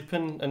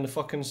sleeping in the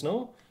fucking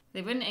snow?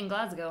 They wouldn't in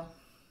Glasgow.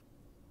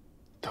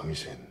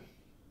 당신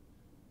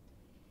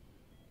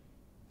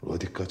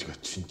어디까지가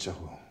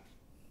진짜고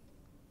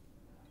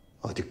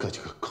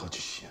어디까지가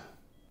거짓이야?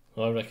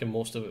 Well, I reckon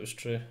most of it was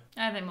true.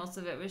 I think most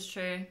of it was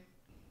true.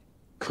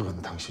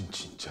 그건 당신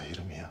진짜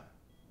이름이야?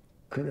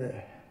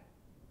 그래,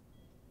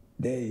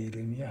 내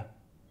이름이야.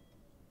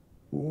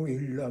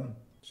 오일남.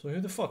 So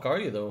who the fuck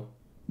are you though?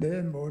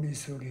 내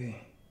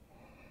머릿속에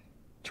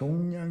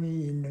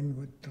종량이 있는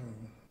것도.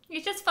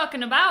 He's just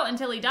fucking about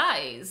until he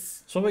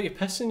dies. So what about you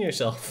pissing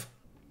yourself?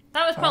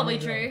 That was probably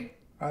true.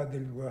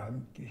 아들과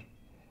함께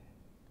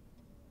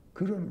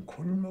그런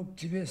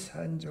골목집에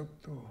산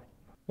적도.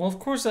 Well, of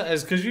course that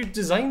is, because you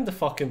designed the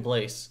fucking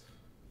place.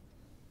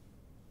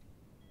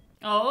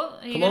 Oh,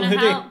 are you Come on, gonna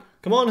Hoodie. help?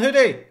 Come on,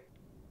 Hoodie.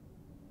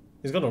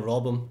 He's gonna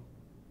rob him.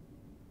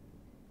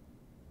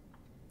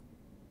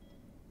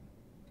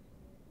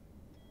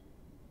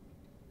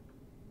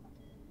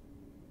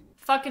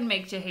 fucking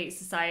makes you hate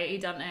society,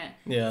 doesn't it?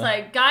 Yeah. It's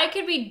like, guy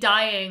could be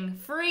dying,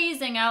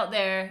 freezing out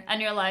there,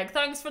 and you're like,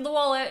 thanks for the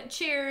wallet,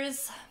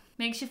 cheers.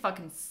 Makes you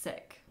fucking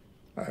sick.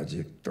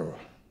 아직도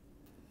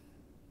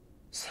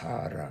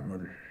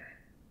사람을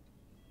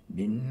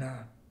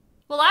믿나?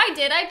 Well, I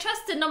did. I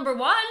trusted number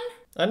one.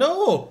 I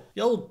know.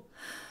 Yo.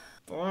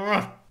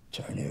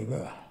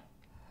 자네가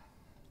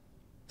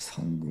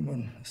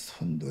성금은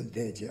손도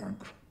대지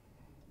않고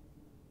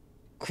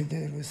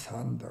그대로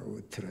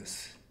산다고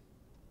들었어.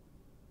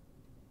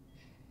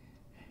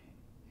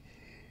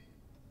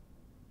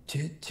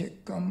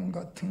 죄책감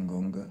같은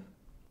건가?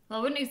 Well,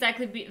 I wouldn't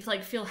exactly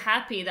feel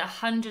happy that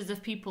hundreds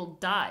of people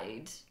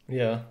died.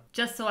 Yeah.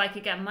 Just so I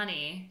could get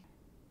money.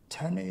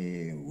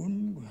 자네의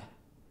운과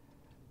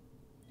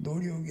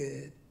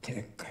노력의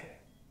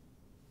대가야.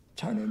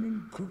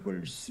 자네는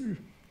그걸 쓸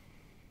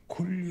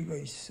권리가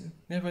있어.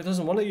 Yeah, but he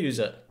doesn't want to use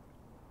it.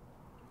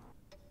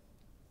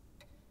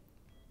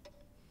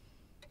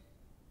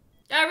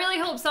 I really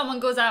hope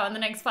someone goes out in the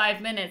next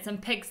 5 minutes and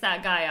picks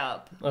that guy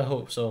up. I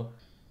hope so.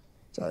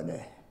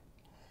 자네,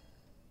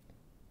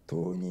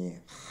 돈이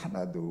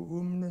하나도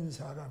없는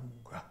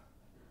사람과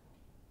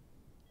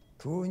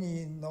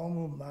돈이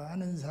너무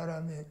많은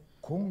사람의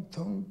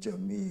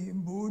공통점이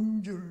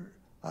뭔 줄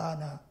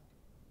아나?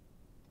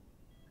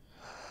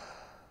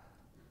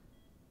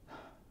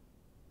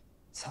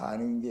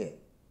 사는 게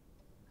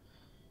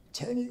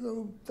재미가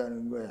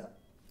없다는 거야.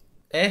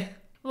 Eh?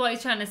 What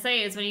he's trying to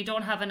say is when you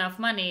don't have enough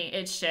money,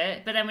 it's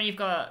shit. But then when you've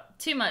got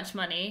too much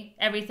money,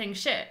 everything's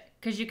shit.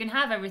 Because you can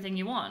have everything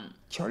you want.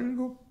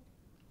 결국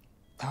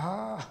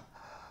다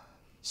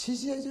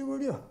시시해져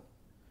버려.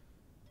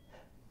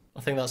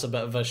 I think that's a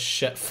bit of a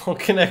shit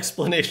fucking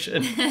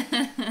explanation.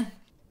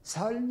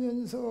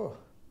 살면서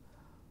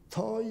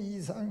더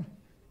이상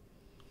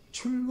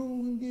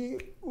즐거운 게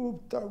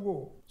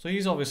없다고. So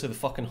he's obviously the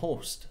fucking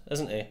host,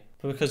 isn't he?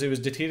 But because he was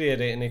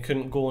deteriorating, he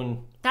couldn't go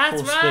and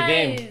That's host right. the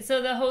game.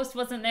 So the host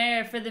wasn't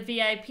there for the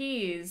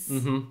VIPs.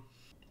 Mm-hmm.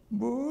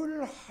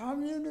 뭘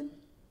하면은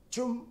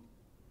좀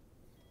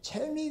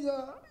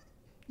재미가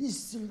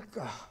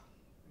있을까?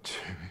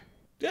 재미?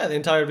 Yeah, the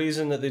entire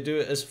reason that they do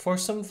it is for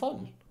some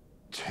fun.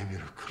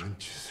 재미로 그런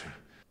짓을.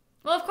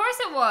 Well, of course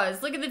it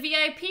was. Look at the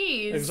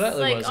VIPs.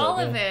 Exactly like what it's all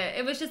like, of yeah. it.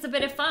 It was just a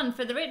bit of fun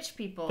for the rich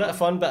people. Bit of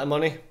fun, bit of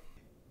money.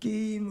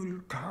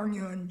 게임을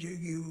강요한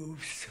적이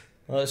없어.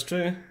 That's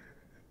true.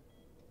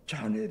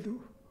 자네도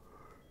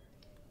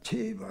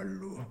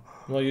제발로.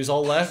 Well, yous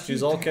all left,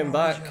 yous all came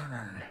back.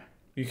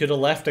 You could have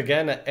left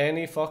again at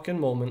any fucking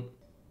moment.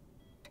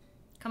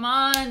 Come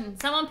on,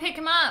 someone pick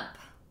him up.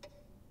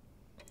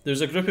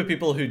 There's a group of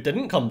people who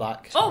didn't come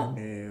back. Oh!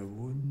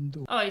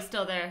 Oh, he's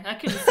still there. I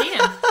couldn't see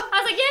him.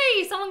 I was like,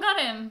 yay, someone got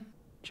him.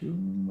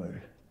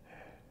 정말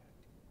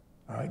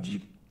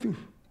아직도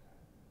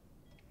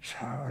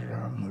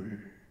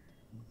사람을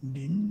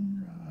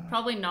믿나?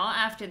 Probably not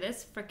after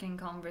this freaking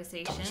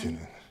conversation.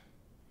 당신은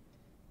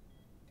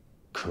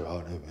그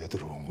안에 왜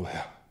들어온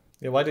거야?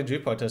 Yeah, why did you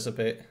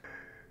participate?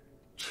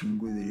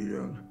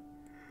 친구들이랑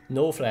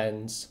No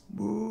friends.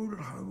 뭘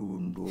하고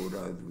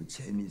놀아도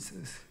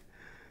재밌어서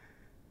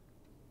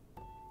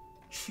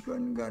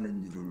시간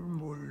가는 줄을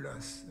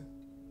몰랐어.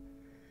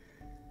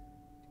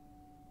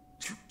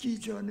 죽기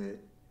전에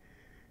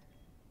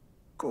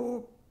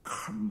꼭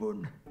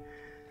한번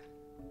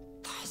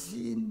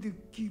다시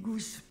느끼고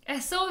싶어.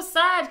 It's so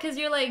sad because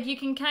you're like, you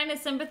can kind of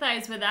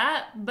sympathize with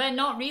that, but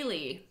not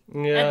really.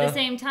 Yeah. At the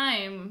same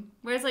time.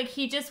 Whereas like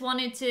he just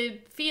wanted to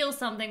feel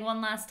something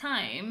one last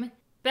time.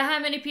 But how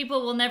many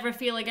people will never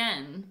feel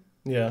again?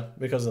 Yeah,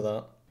 because of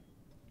that.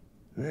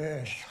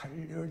 왜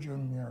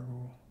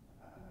살려줬냐고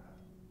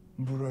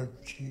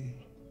물었지.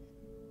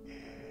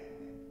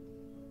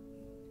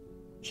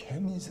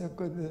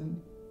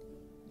 재밌었거든.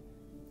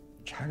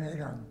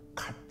 자네랑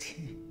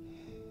같이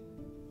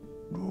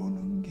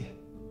노는 게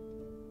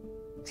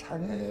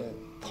자네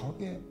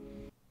덕에.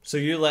 So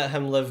you let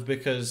him live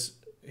because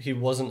he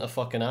wasn't a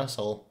fucking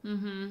asshole.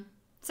 Mm-hmm.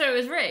 So it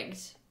was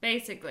rigged,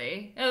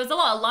 basically. It was a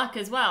lot of luck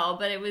as well,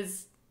 but it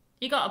was...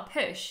 You got a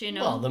push, you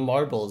know? Well, the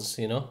marbles,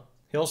 you know.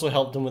 He also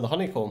helped him with the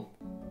honeycomb.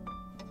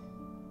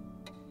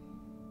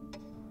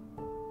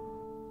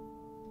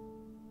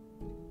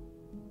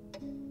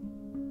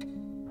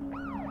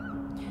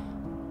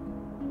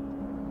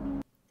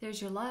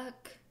 There's your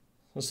luck.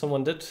 Well,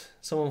 someone did.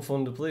 Someone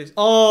phoned the police.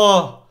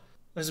 Oh!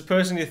 There's a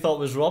person you thought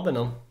was robbing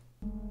him.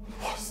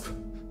 왔어.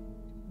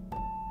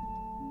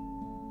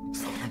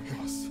 사람이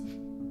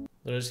왔어.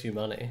 There is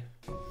humanity.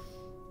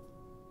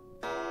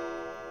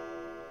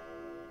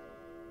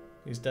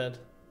 He's dead.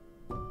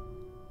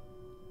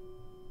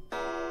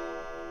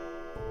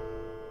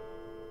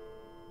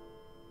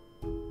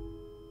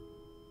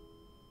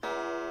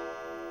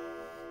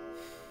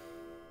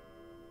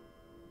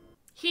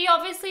 He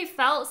obviously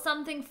felt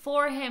something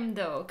for him,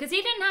 though. Because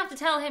he didn't have to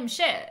tell him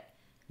shit.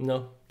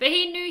 No. But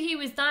he knew he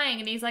was dying,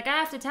 and he's like, I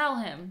have to tell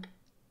him.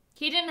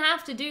 He didn't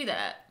have to do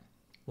that.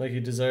 Like he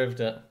deserved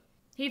it.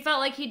 He felt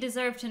like he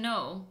deserved to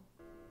know.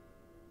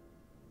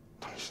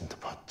 당신도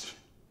봤지.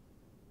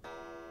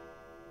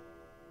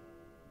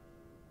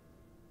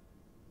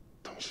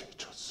 당신이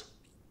졌어.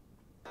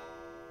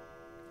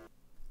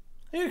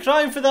 Are you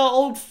crying for that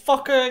old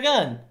fucker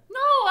again?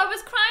 No, I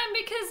was crying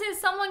because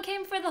someone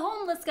came for the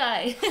homeless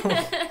guy.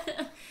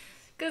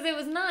 Because it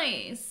was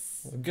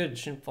nice. Good,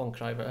 shouldn't fucking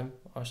cry about him,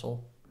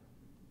 arsehole.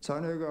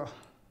 자네가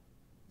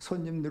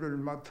손님들을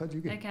I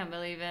맡아주게. can't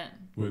believe it.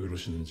 왜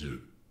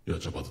그러시는지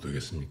여쭤봐도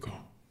되겠습니까?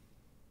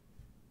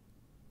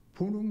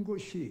 보는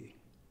것이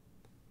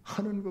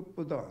하는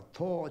것보다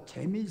더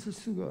재미있을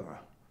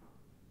수가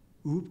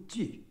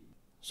없지.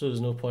 So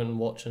there's no point in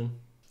watching.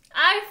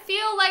 I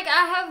feel like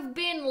I have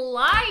been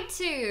lied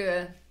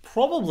to.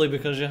 Probably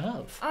because you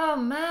have. Oh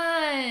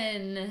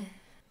man.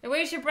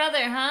 Where's your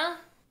brother, huh?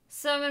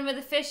 Swimming with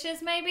the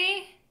fishes,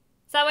 maybe?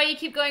 Is that why you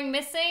keep going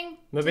missing?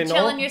 Maybe to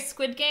chill not. in your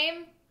Squid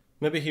Game?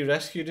 Maybe he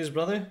rescued his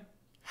brother?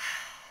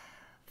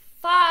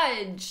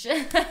 Fudge.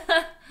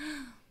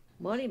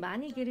 머리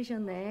많이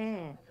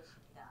기르셨네.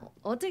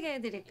 어떻게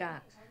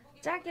해드릴까?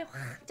 짧게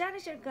확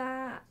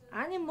자르실까?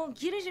 아니 뭐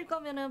기르실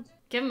거면은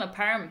Give him a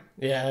perm.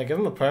 Yeah, give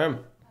him a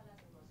perm.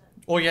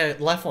 Oh yeah,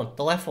 left one,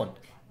 the left one.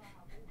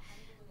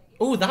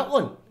 Oh, that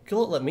one. Could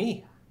look like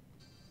me.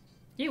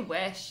 You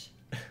wish.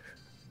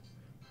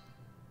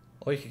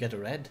 Or you could get a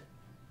red.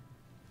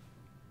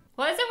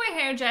 Why is it where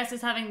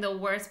hairdressers having the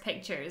worst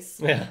pictures?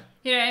 Yeah.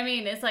 You know what I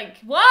mean? It's like,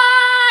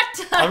 what?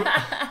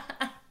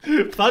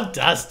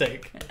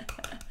 Fantastic.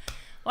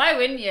 Why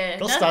wouldn't you?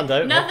 They'll stand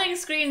out. Nothing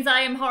screams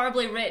I am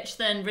horribly rich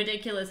than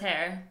ridiculous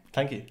hair.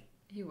 Thank you.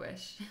 You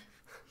wish.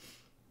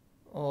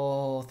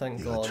 Oh,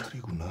 thank God.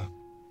 철이구나.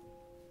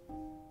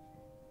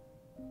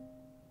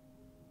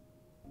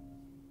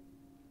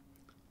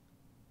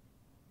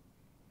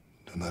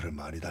 누나를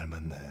많이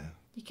닮았네.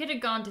 You could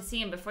have gone to see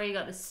him before you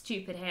got the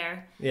stupid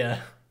hair.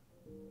 Yeah.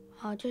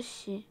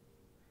 아저씨,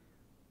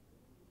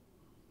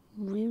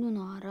 우리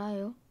누나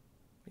알아요?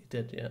 He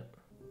did, yeah.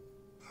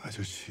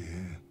 아저씨.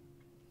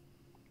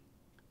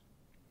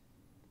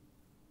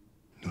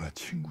 누나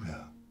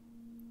친구야.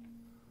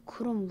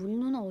 그럼 우리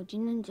누나 어디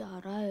있는지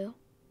알아요?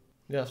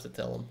 You have to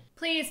tell him.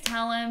 Please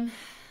tell him.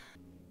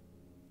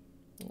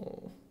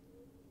 Oh.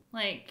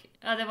 Like,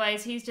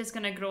 otherwise he's just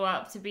gonna grow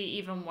up to be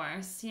even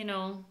worse, you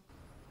know?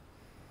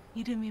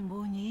 이름이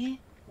뭐니?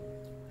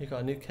 You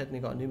got a new kid and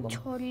you got a new mum.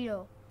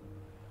 철이요.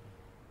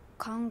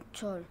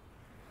 강철.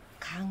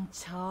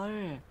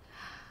 강철.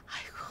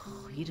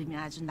 아이고 이름이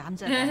아주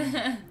남자다.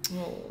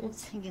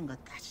 생긴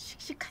것도 아주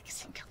씩씩하게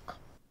생겼고.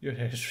 Your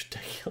hair is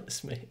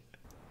ridiculous, mate.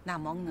 나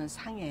먹는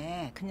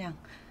상에 그냥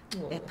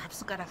내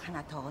밥숟가락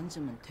하나 더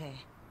얹으면 돼.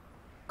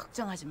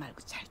 걱정하지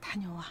말고 잘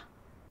다녀와.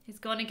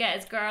 He's gonna get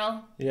his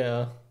girl.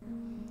 Yeah.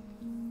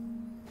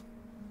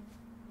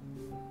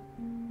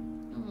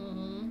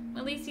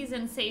 At least he's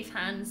in safe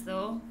hands,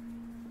 though.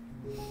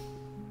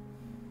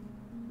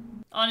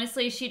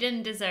 Honestly, she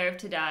didn't deserve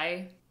to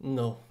die.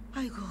 No.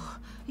 아이고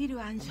이리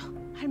와 앉아.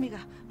 할미가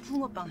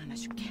붕어빵 하나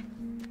줄게.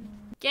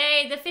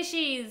 Yay, the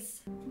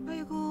fishies!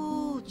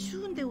 아이고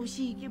추운데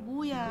옷이 이게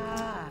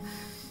뭐야?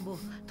 뭐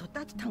더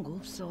따뜻한 거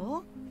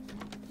없어?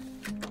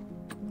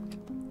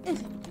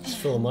 It's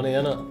full of money,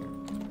 innit?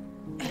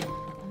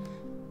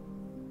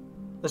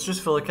 It's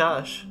just full of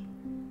cash.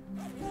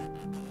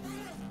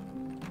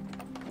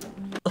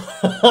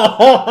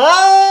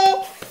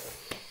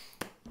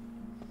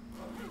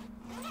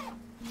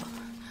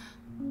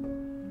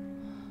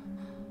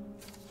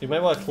 You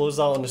might want to close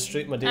that on the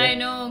street, my dear. I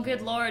know,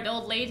 good lord,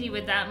 old lady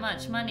with that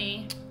much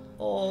money.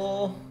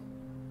 Oh.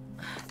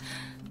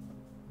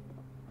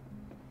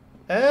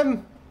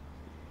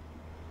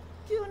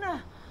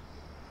 기훈아.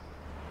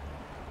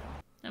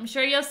 I'm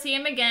sure you'll see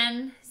him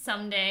again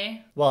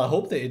someday. Well, I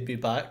hope that he'd be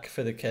back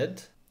for the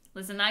kid.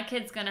 Listen, that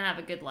kid's gonna have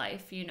a good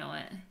life, you know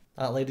it.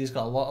 That lady's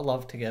got a lot of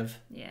love to give.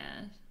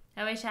 Yeah.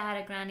 I wish I had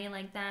a granny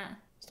like that.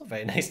 It's not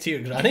very nice to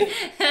your granny.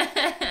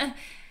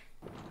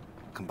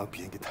 금방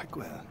비행기 탈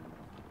거야.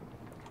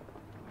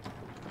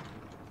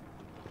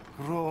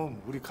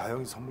 그럼 우리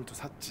가영이 선물도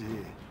샀지.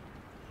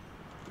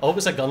 I hope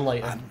it's a gun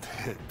lighter. 안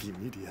돼,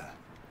 비밀이야.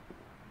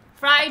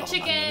 Fried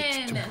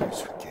chicken!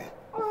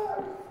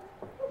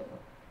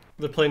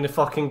 They're playing the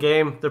fucking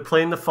game. They're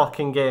playing the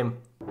fucking game.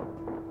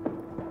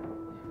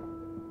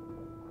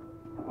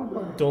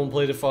 Don't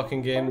play the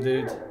fucking game,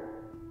 dude.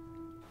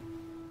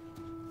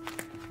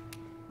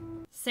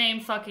 Same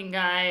fucking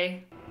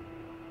guy.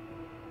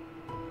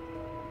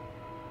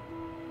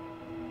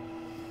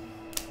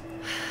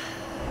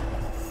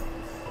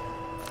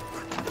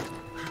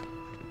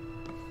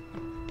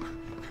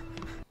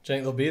 Do you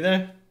think they'll be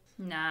there?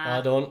 Nah.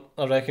 I don't.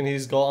 I reckon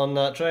he's got on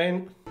that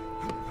train.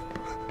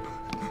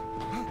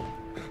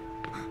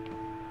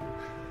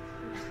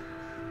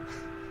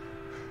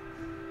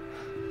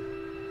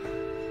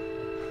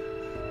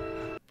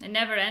 It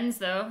never ends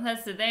though,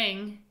 that's the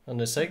thing. And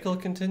the cycle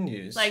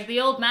continues. Like,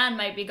 the old man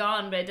might be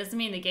gone, but it doesn't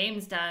mean the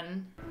game's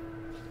done.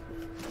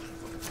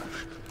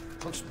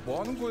 당신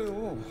뭐 하는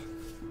거예요?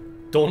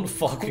 Don't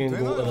fucking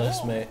go to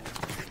this, mate.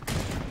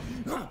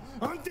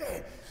 안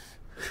돼.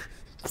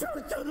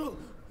 절대로.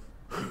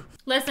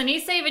 Listen,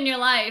 he's saving your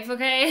life,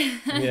 okay?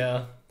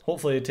 Yeah.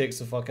 Hopefully he takes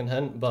the fucking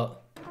hint,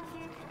 but...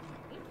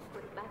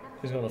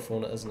 He's gonna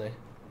phone it, isn't he?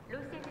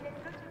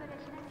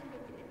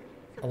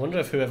 I wonder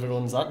if whoever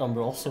owns that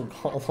number also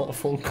got a lot of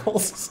phone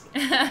calls.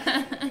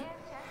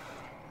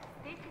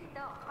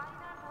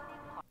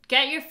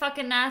 Get your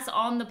fucking ass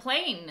on the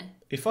plane.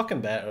 He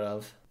fucking better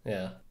have.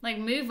 Yeah. Like,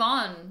 move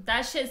on.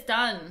 That shit's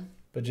done.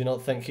 But do you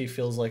not think he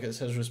feels like it's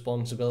his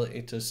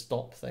responsibility to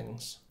stop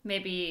things?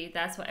 Maybe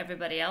that's what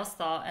everybody else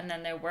thought, and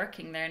then they're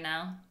working there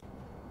now.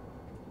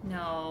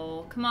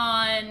 No, come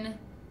on.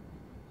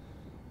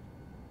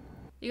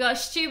 You got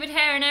stupid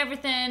hair and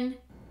everything.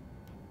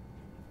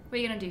 What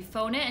are you gonna do?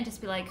 Phone it and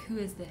just be like, who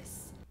is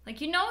this? Like,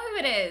 you know who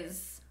it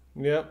is.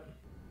 Yep.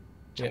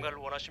 참가를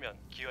원하시면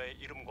기아의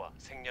이름과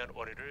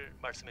생년월일을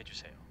말씀해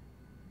주세요.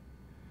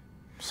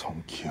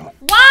 성기현.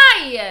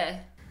 Why?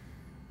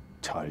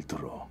 잘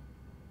들어.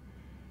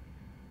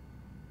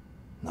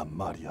 난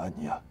말이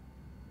아니야.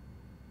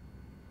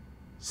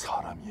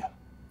 사람이야.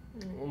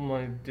 Oh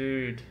my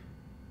dude.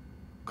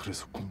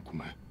 그래서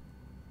궁금해.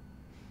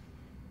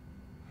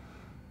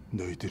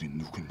 너희들이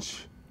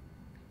누군지.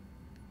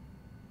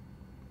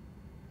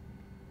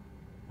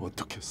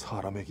 어떻게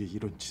사람에게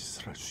이런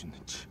짓을 할 수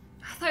있는지.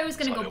 I thought he was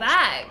gonna go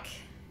back.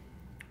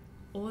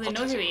 Oh, they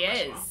know who he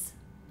is.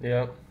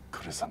 Yeah.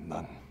 그래서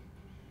난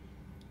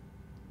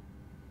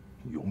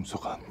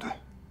용서가 안 돼.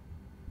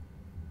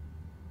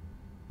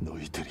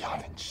 너희들이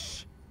하는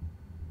짓이.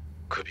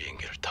 그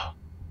비행기를 타.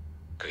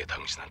 그게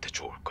당신한테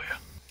좋을 거야.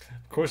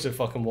 Of course they're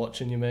fucking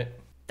watching you, mate.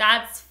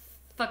 That's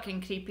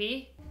fucking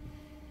creepy.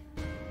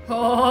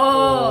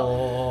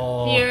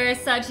 Oh, you're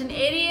such an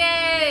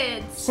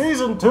idiot.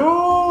 Season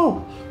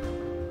 2!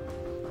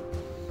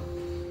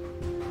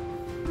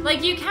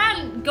 Like, you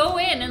can't go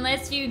in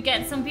unless you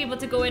get some people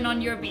to go in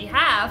on your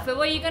behalf, but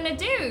what are you gonna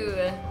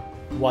do?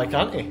 Why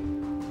can't he?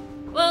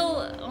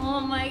 Well, oh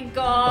my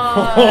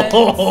god.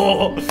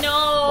 No.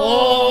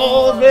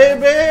 Oh,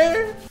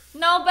 baby!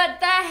 No, but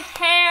the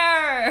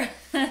hair.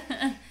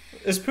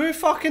 His poor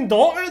fucking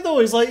daughter, though.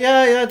 He's like,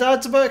 yeah,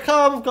 dad's about to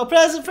come. I've got a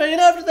present for you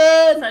and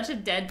everything. Such a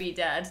deadbeat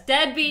dad.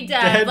 Deadbeat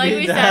dad, like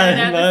we dad, said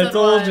in episode I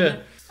told 1. you.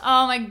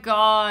 Oh my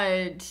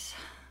god.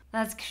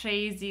 That's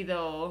crazy,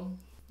 though.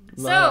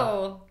 Man.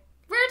 So,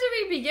 where do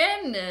we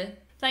begin?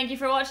 Thank you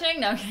for watching.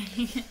 No,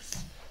 kidding.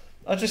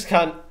 I just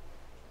can't.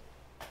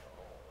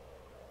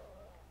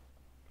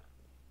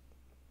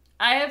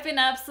 I have been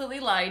absolutely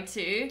lied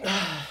to.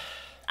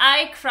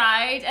 I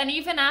cried, and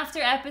even after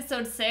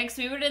episode 6,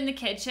 we were in the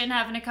kitchen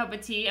having a cup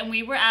of tea, and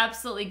we were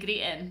absolutely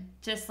greeting.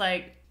 Just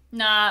like,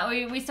 nah,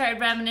 we started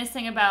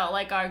reminiscing about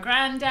like our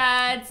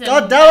granddads. And,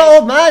 God damn it,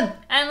 old man!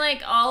 And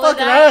like all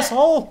fucking of that.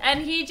 asshole!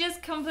 And he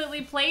just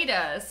completely played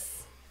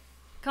us.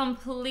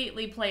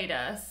 Completely played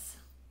us.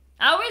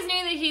 I always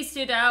knew that he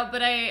stood out,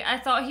 but I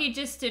thought he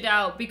just stood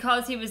out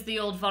because he was the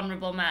old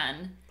vulnerable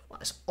man.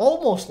 It's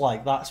almost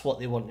like that's what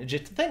they wanted you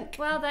to think.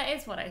 Well, that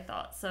is what I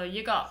thought, so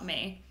you got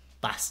me.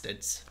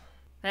 Bastards.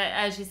 But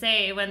as you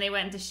say, when they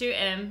went to shoot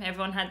him,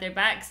 everyone had their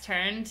backs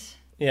turned.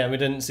 Yeah, we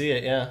didn't see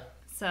it, yeah.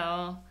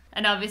 So,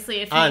 and obviously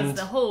if he's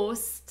the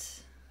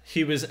host...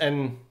 He was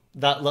in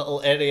that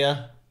little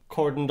area,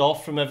 cordoned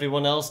off from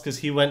everyone else, because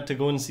he went to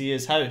go and see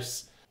his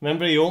house.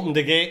 Remember, he opened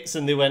the gates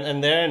and they went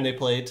in there and they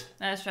played.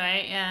 That's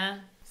right, yeah.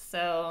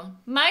 So,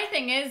 my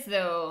thing is,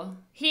 though,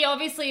 he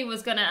obviously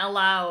was going to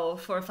allow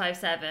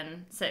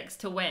 4576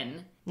 to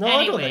win. No,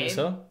 anyway. I don't think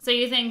so. So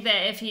you think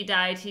that if he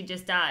died, he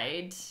just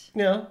died?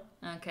 Yeah.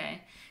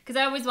 Okay. Because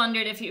I always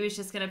wondered if he was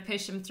just going to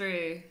push him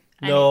through.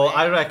 No, anyway.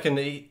 I reckon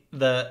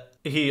that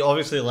he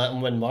obviously let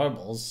him win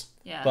marbles.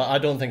 Yeah. But I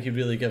don't think he'd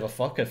really give a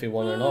fuck if he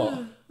won or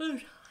not.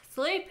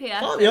 Sleepy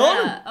Oh, after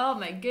that. Oh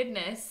my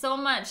goodness. So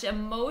much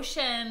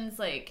emotions,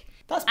 like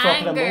that's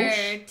proper anger,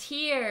 emotion.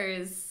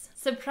 Tears,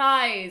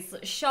 surprise,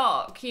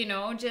 shock, you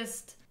know,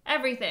 just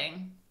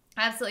everything.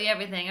 Absolutely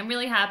everything. I'm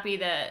really happy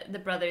that the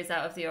brother's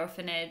out of the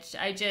orphanage.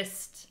 I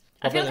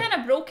feel kind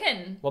of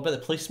broken. What about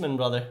the policeman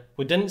brother?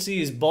 We didn't see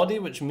his body,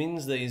 which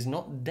means that he's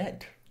not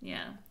dead.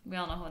 Yeah, we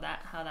all know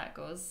how that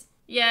goes.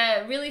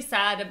 Yeah, really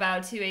sad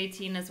about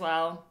 218 as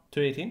well.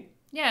 218?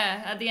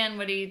 Yeah, at the end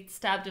when he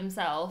stabbed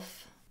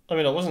himself. I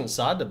mean, I wasn't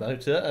sad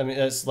about it. I mean,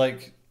 it's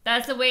like...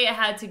 That's the way it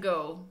had to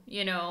go,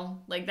 you know?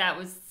 Like, that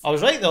was... I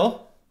was right,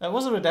 though. It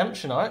was a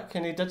redemption arc,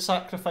 and he did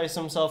sacrifice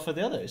himself for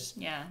the others.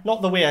 Yeah.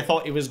 Not the way I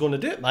thought he was going to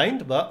do it,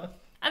 mind, but...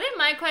 I think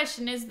my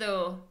question is,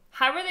 though,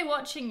 how are they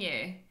watching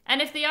you?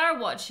 And if they are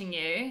watching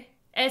you,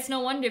 it's no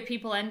wonder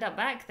people end up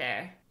back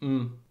there.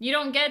 Mm. You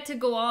don't get to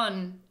go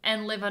on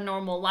and live a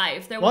normal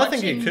life. They're well, watching...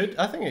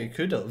 I think he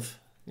could have,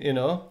 you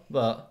know,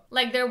 but...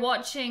 Like, they're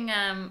watching...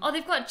 Oh,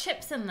 they've got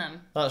chips in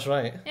them. That's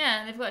right.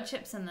 Yeah, they've got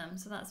chips in them,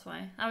 so that's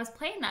why. I was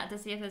playing that to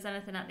see if there's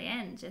anything at the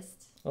end,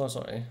 just... Oh,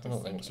 sorry. I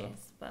don't think so.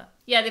 But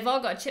yeah, they've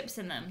all got chips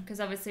in them, because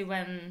obviously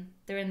when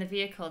they're in the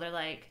vehicle, they're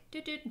like,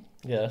 doot.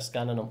 Yeah,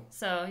 scanning them.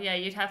 So, yeah,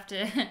 you'd have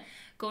to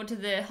go to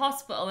the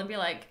hospital and be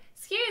like,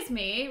 excuse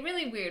me,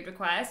 really weird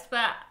request,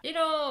 but, you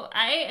know,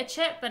 I ate a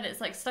chip and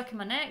it's like stuck in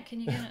my neck. Can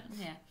you get it?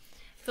 Yeah.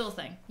 Full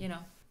thing, you know.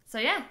 So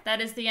yeah,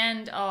 that is the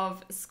end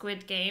of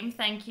Squid Game.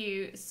 Thank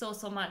you so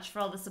much for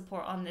all the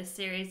support on this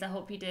series. I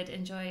hope you did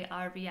enjoy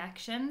our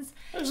reactions.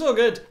 It was so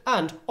good.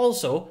 And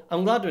also,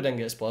 I'm glad we didn't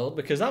get spoiled,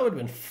 because that would have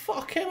been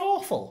fucking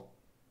awful.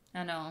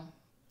 I know.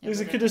 Because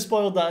it could have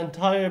spoiled that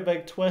entire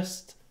big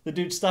twist. The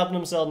dude stabbing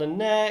himself in the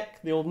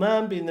neck, the old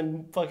man being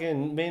the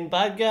fucking main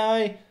bad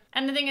guy.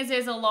 And the thing is,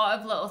 there's a lot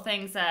of little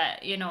things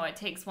that, you know, it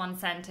takes one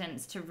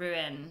sentence to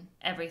ruin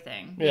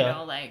everything. You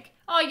know, like,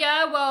 oh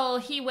yeah, well,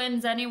 he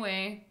wins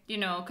anyway. You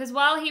know, because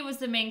while he was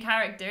the main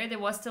character, there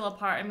was still a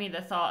part of me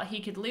that thought he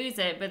could lose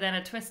it, but then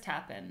a twist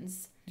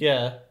happens.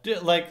 Yeah,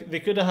 like, they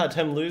could have had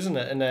him losing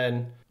it and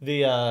then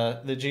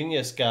the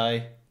genius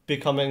guy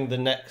becoming the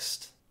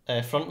next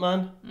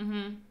frontman.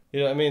 Mm-hmm. You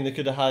know what I mean? They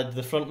could have had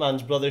the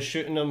frontman's brother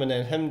shooting him and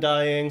then him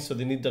dying, so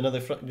they need another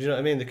front... Do you know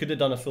what I mean? They could have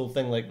done a full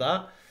thing like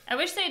that. I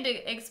wish they'd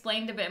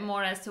explained a bit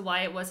more as to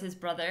why it was his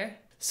brother.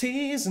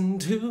 Season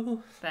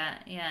 2.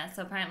 But yeah,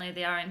 so apparently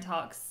they are in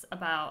talks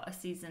about a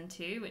season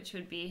 2, which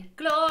would be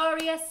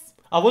glorious.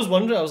 I was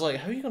wondering, I was like,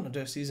 how are you going to do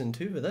a season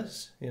 2 with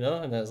this? You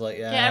know? And I was like,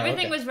 yeah. Yeah,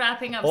 everything okay. was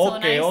wrapping up so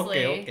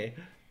nicely. Okay.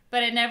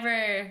 But it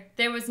never...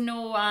 There was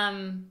no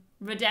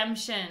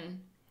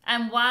redemption.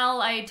 And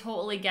while I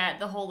totally get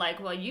the whole, like,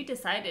 well, you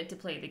decided to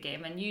play the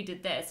game and you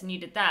did this and you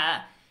did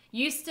that,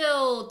 you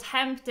still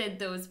tempted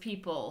those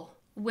people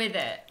with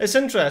it. It's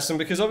interesting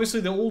because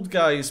obviously the old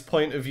guy's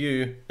point of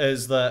view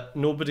is that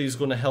nobody's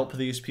going to help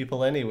these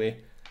people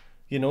anyway.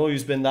 You know,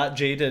 he's been that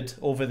jaded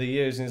over the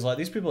years and he's like,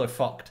 these people are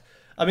fucked.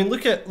 I mean,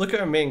 look at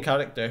our main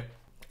character.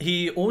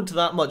 He owed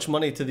that much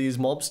money to these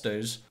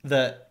mobsters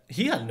that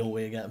he had no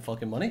way of getting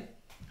fucking money.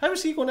 How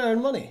was he going to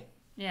earn money?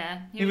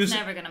 Yeah, he was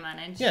never going to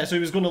manage. Yeah, so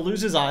he was going to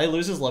lose his eye,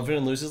 lose his liver,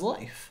 and lose his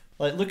life.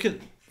 Like, look at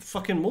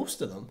fucking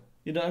most of them.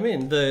 You know what I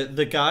mean?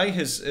 The guy,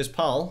 his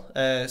pal,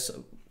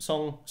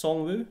 Song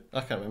Woo?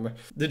 I can't remember.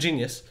 The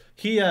genius.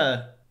 He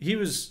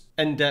was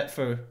in debt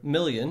for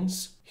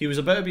millions. He was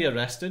about to be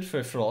arrested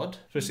for fraud,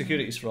 for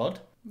securities fraud.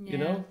 Yeah. You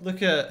know?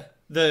 Look at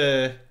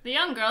the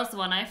young girl's the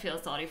one I feel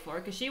sorry for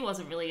because she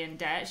wasn't really in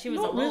debt. She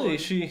was Not alone. really.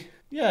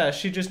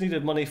 She just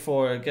needed money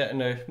for getting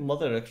her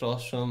mother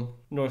across from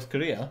North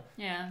Korea.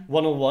 Yeah.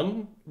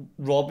 101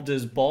 robbed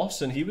his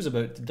boss and he was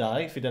about to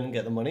die if he didn't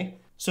get the money.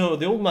 So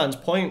the old man's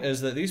point is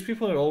that these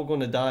people are all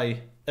going to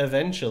die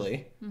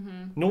eventually.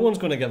 Mm-hmm. No one's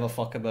going to give a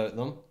fuck about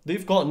them.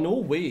 They've got no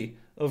way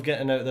of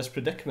getting out of this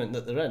predicament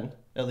that they're in.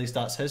 At least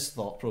that's his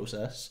thought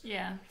process.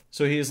 Yeah.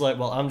 So he's like,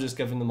 well, I'm just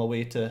giving them a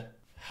way to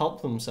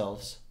help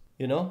themselves,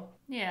 you know?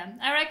 Yeah,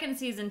 I reckon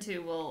season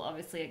 2 will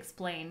obviously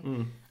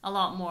explain a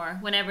lot more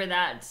whenever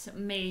that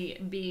may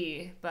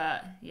be.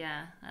 But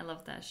yeah, I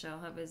love that show.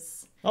 That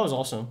was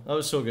awesome. That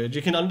was so good.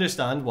 You can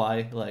understand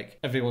why like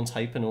everyone's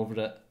hyping over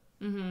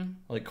it,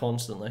 like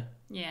constantly.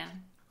 Yeah.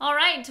 All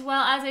right.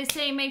 Well, as I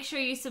say, make sure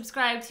you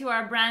subscribe to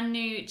our brand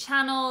new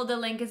channel. The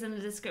link is in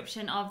the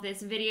description of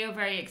this video.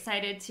 Very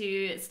excited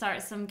to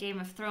start some Game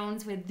of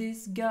Thrones with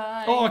this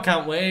guy. Oh, I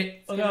can't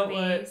wait. It's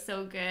gonna be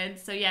so good.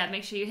 So yeah,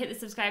 make sure you hit the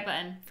subscribe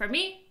button for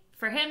me,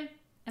 for him,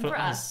 and for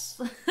us.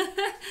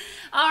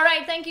 All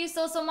right, thank you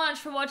so much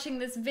for watching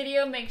this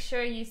video. Make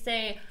sure you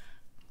say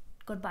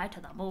goodbye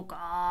to the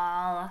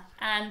Mughal,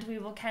 and we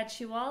will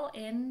catch you all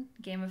in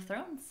Game of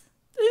Thrones.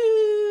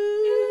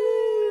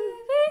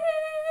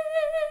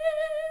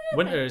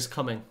 Winter is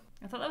coming.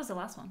 I thought that was the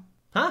last one.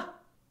 Huh?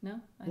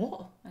 No?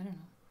 What? I don't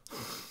know.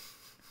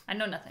 I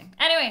know nothing.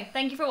 Anyway,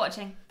 thank you for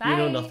watching. Bye. You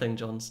know nothing,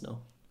 Jon Snow.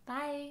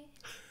 Bye.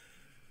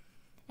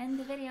 End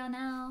the video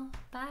now.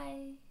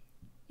 Bye.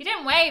 You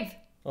didn't wave.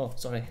 Oh,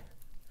 sorry.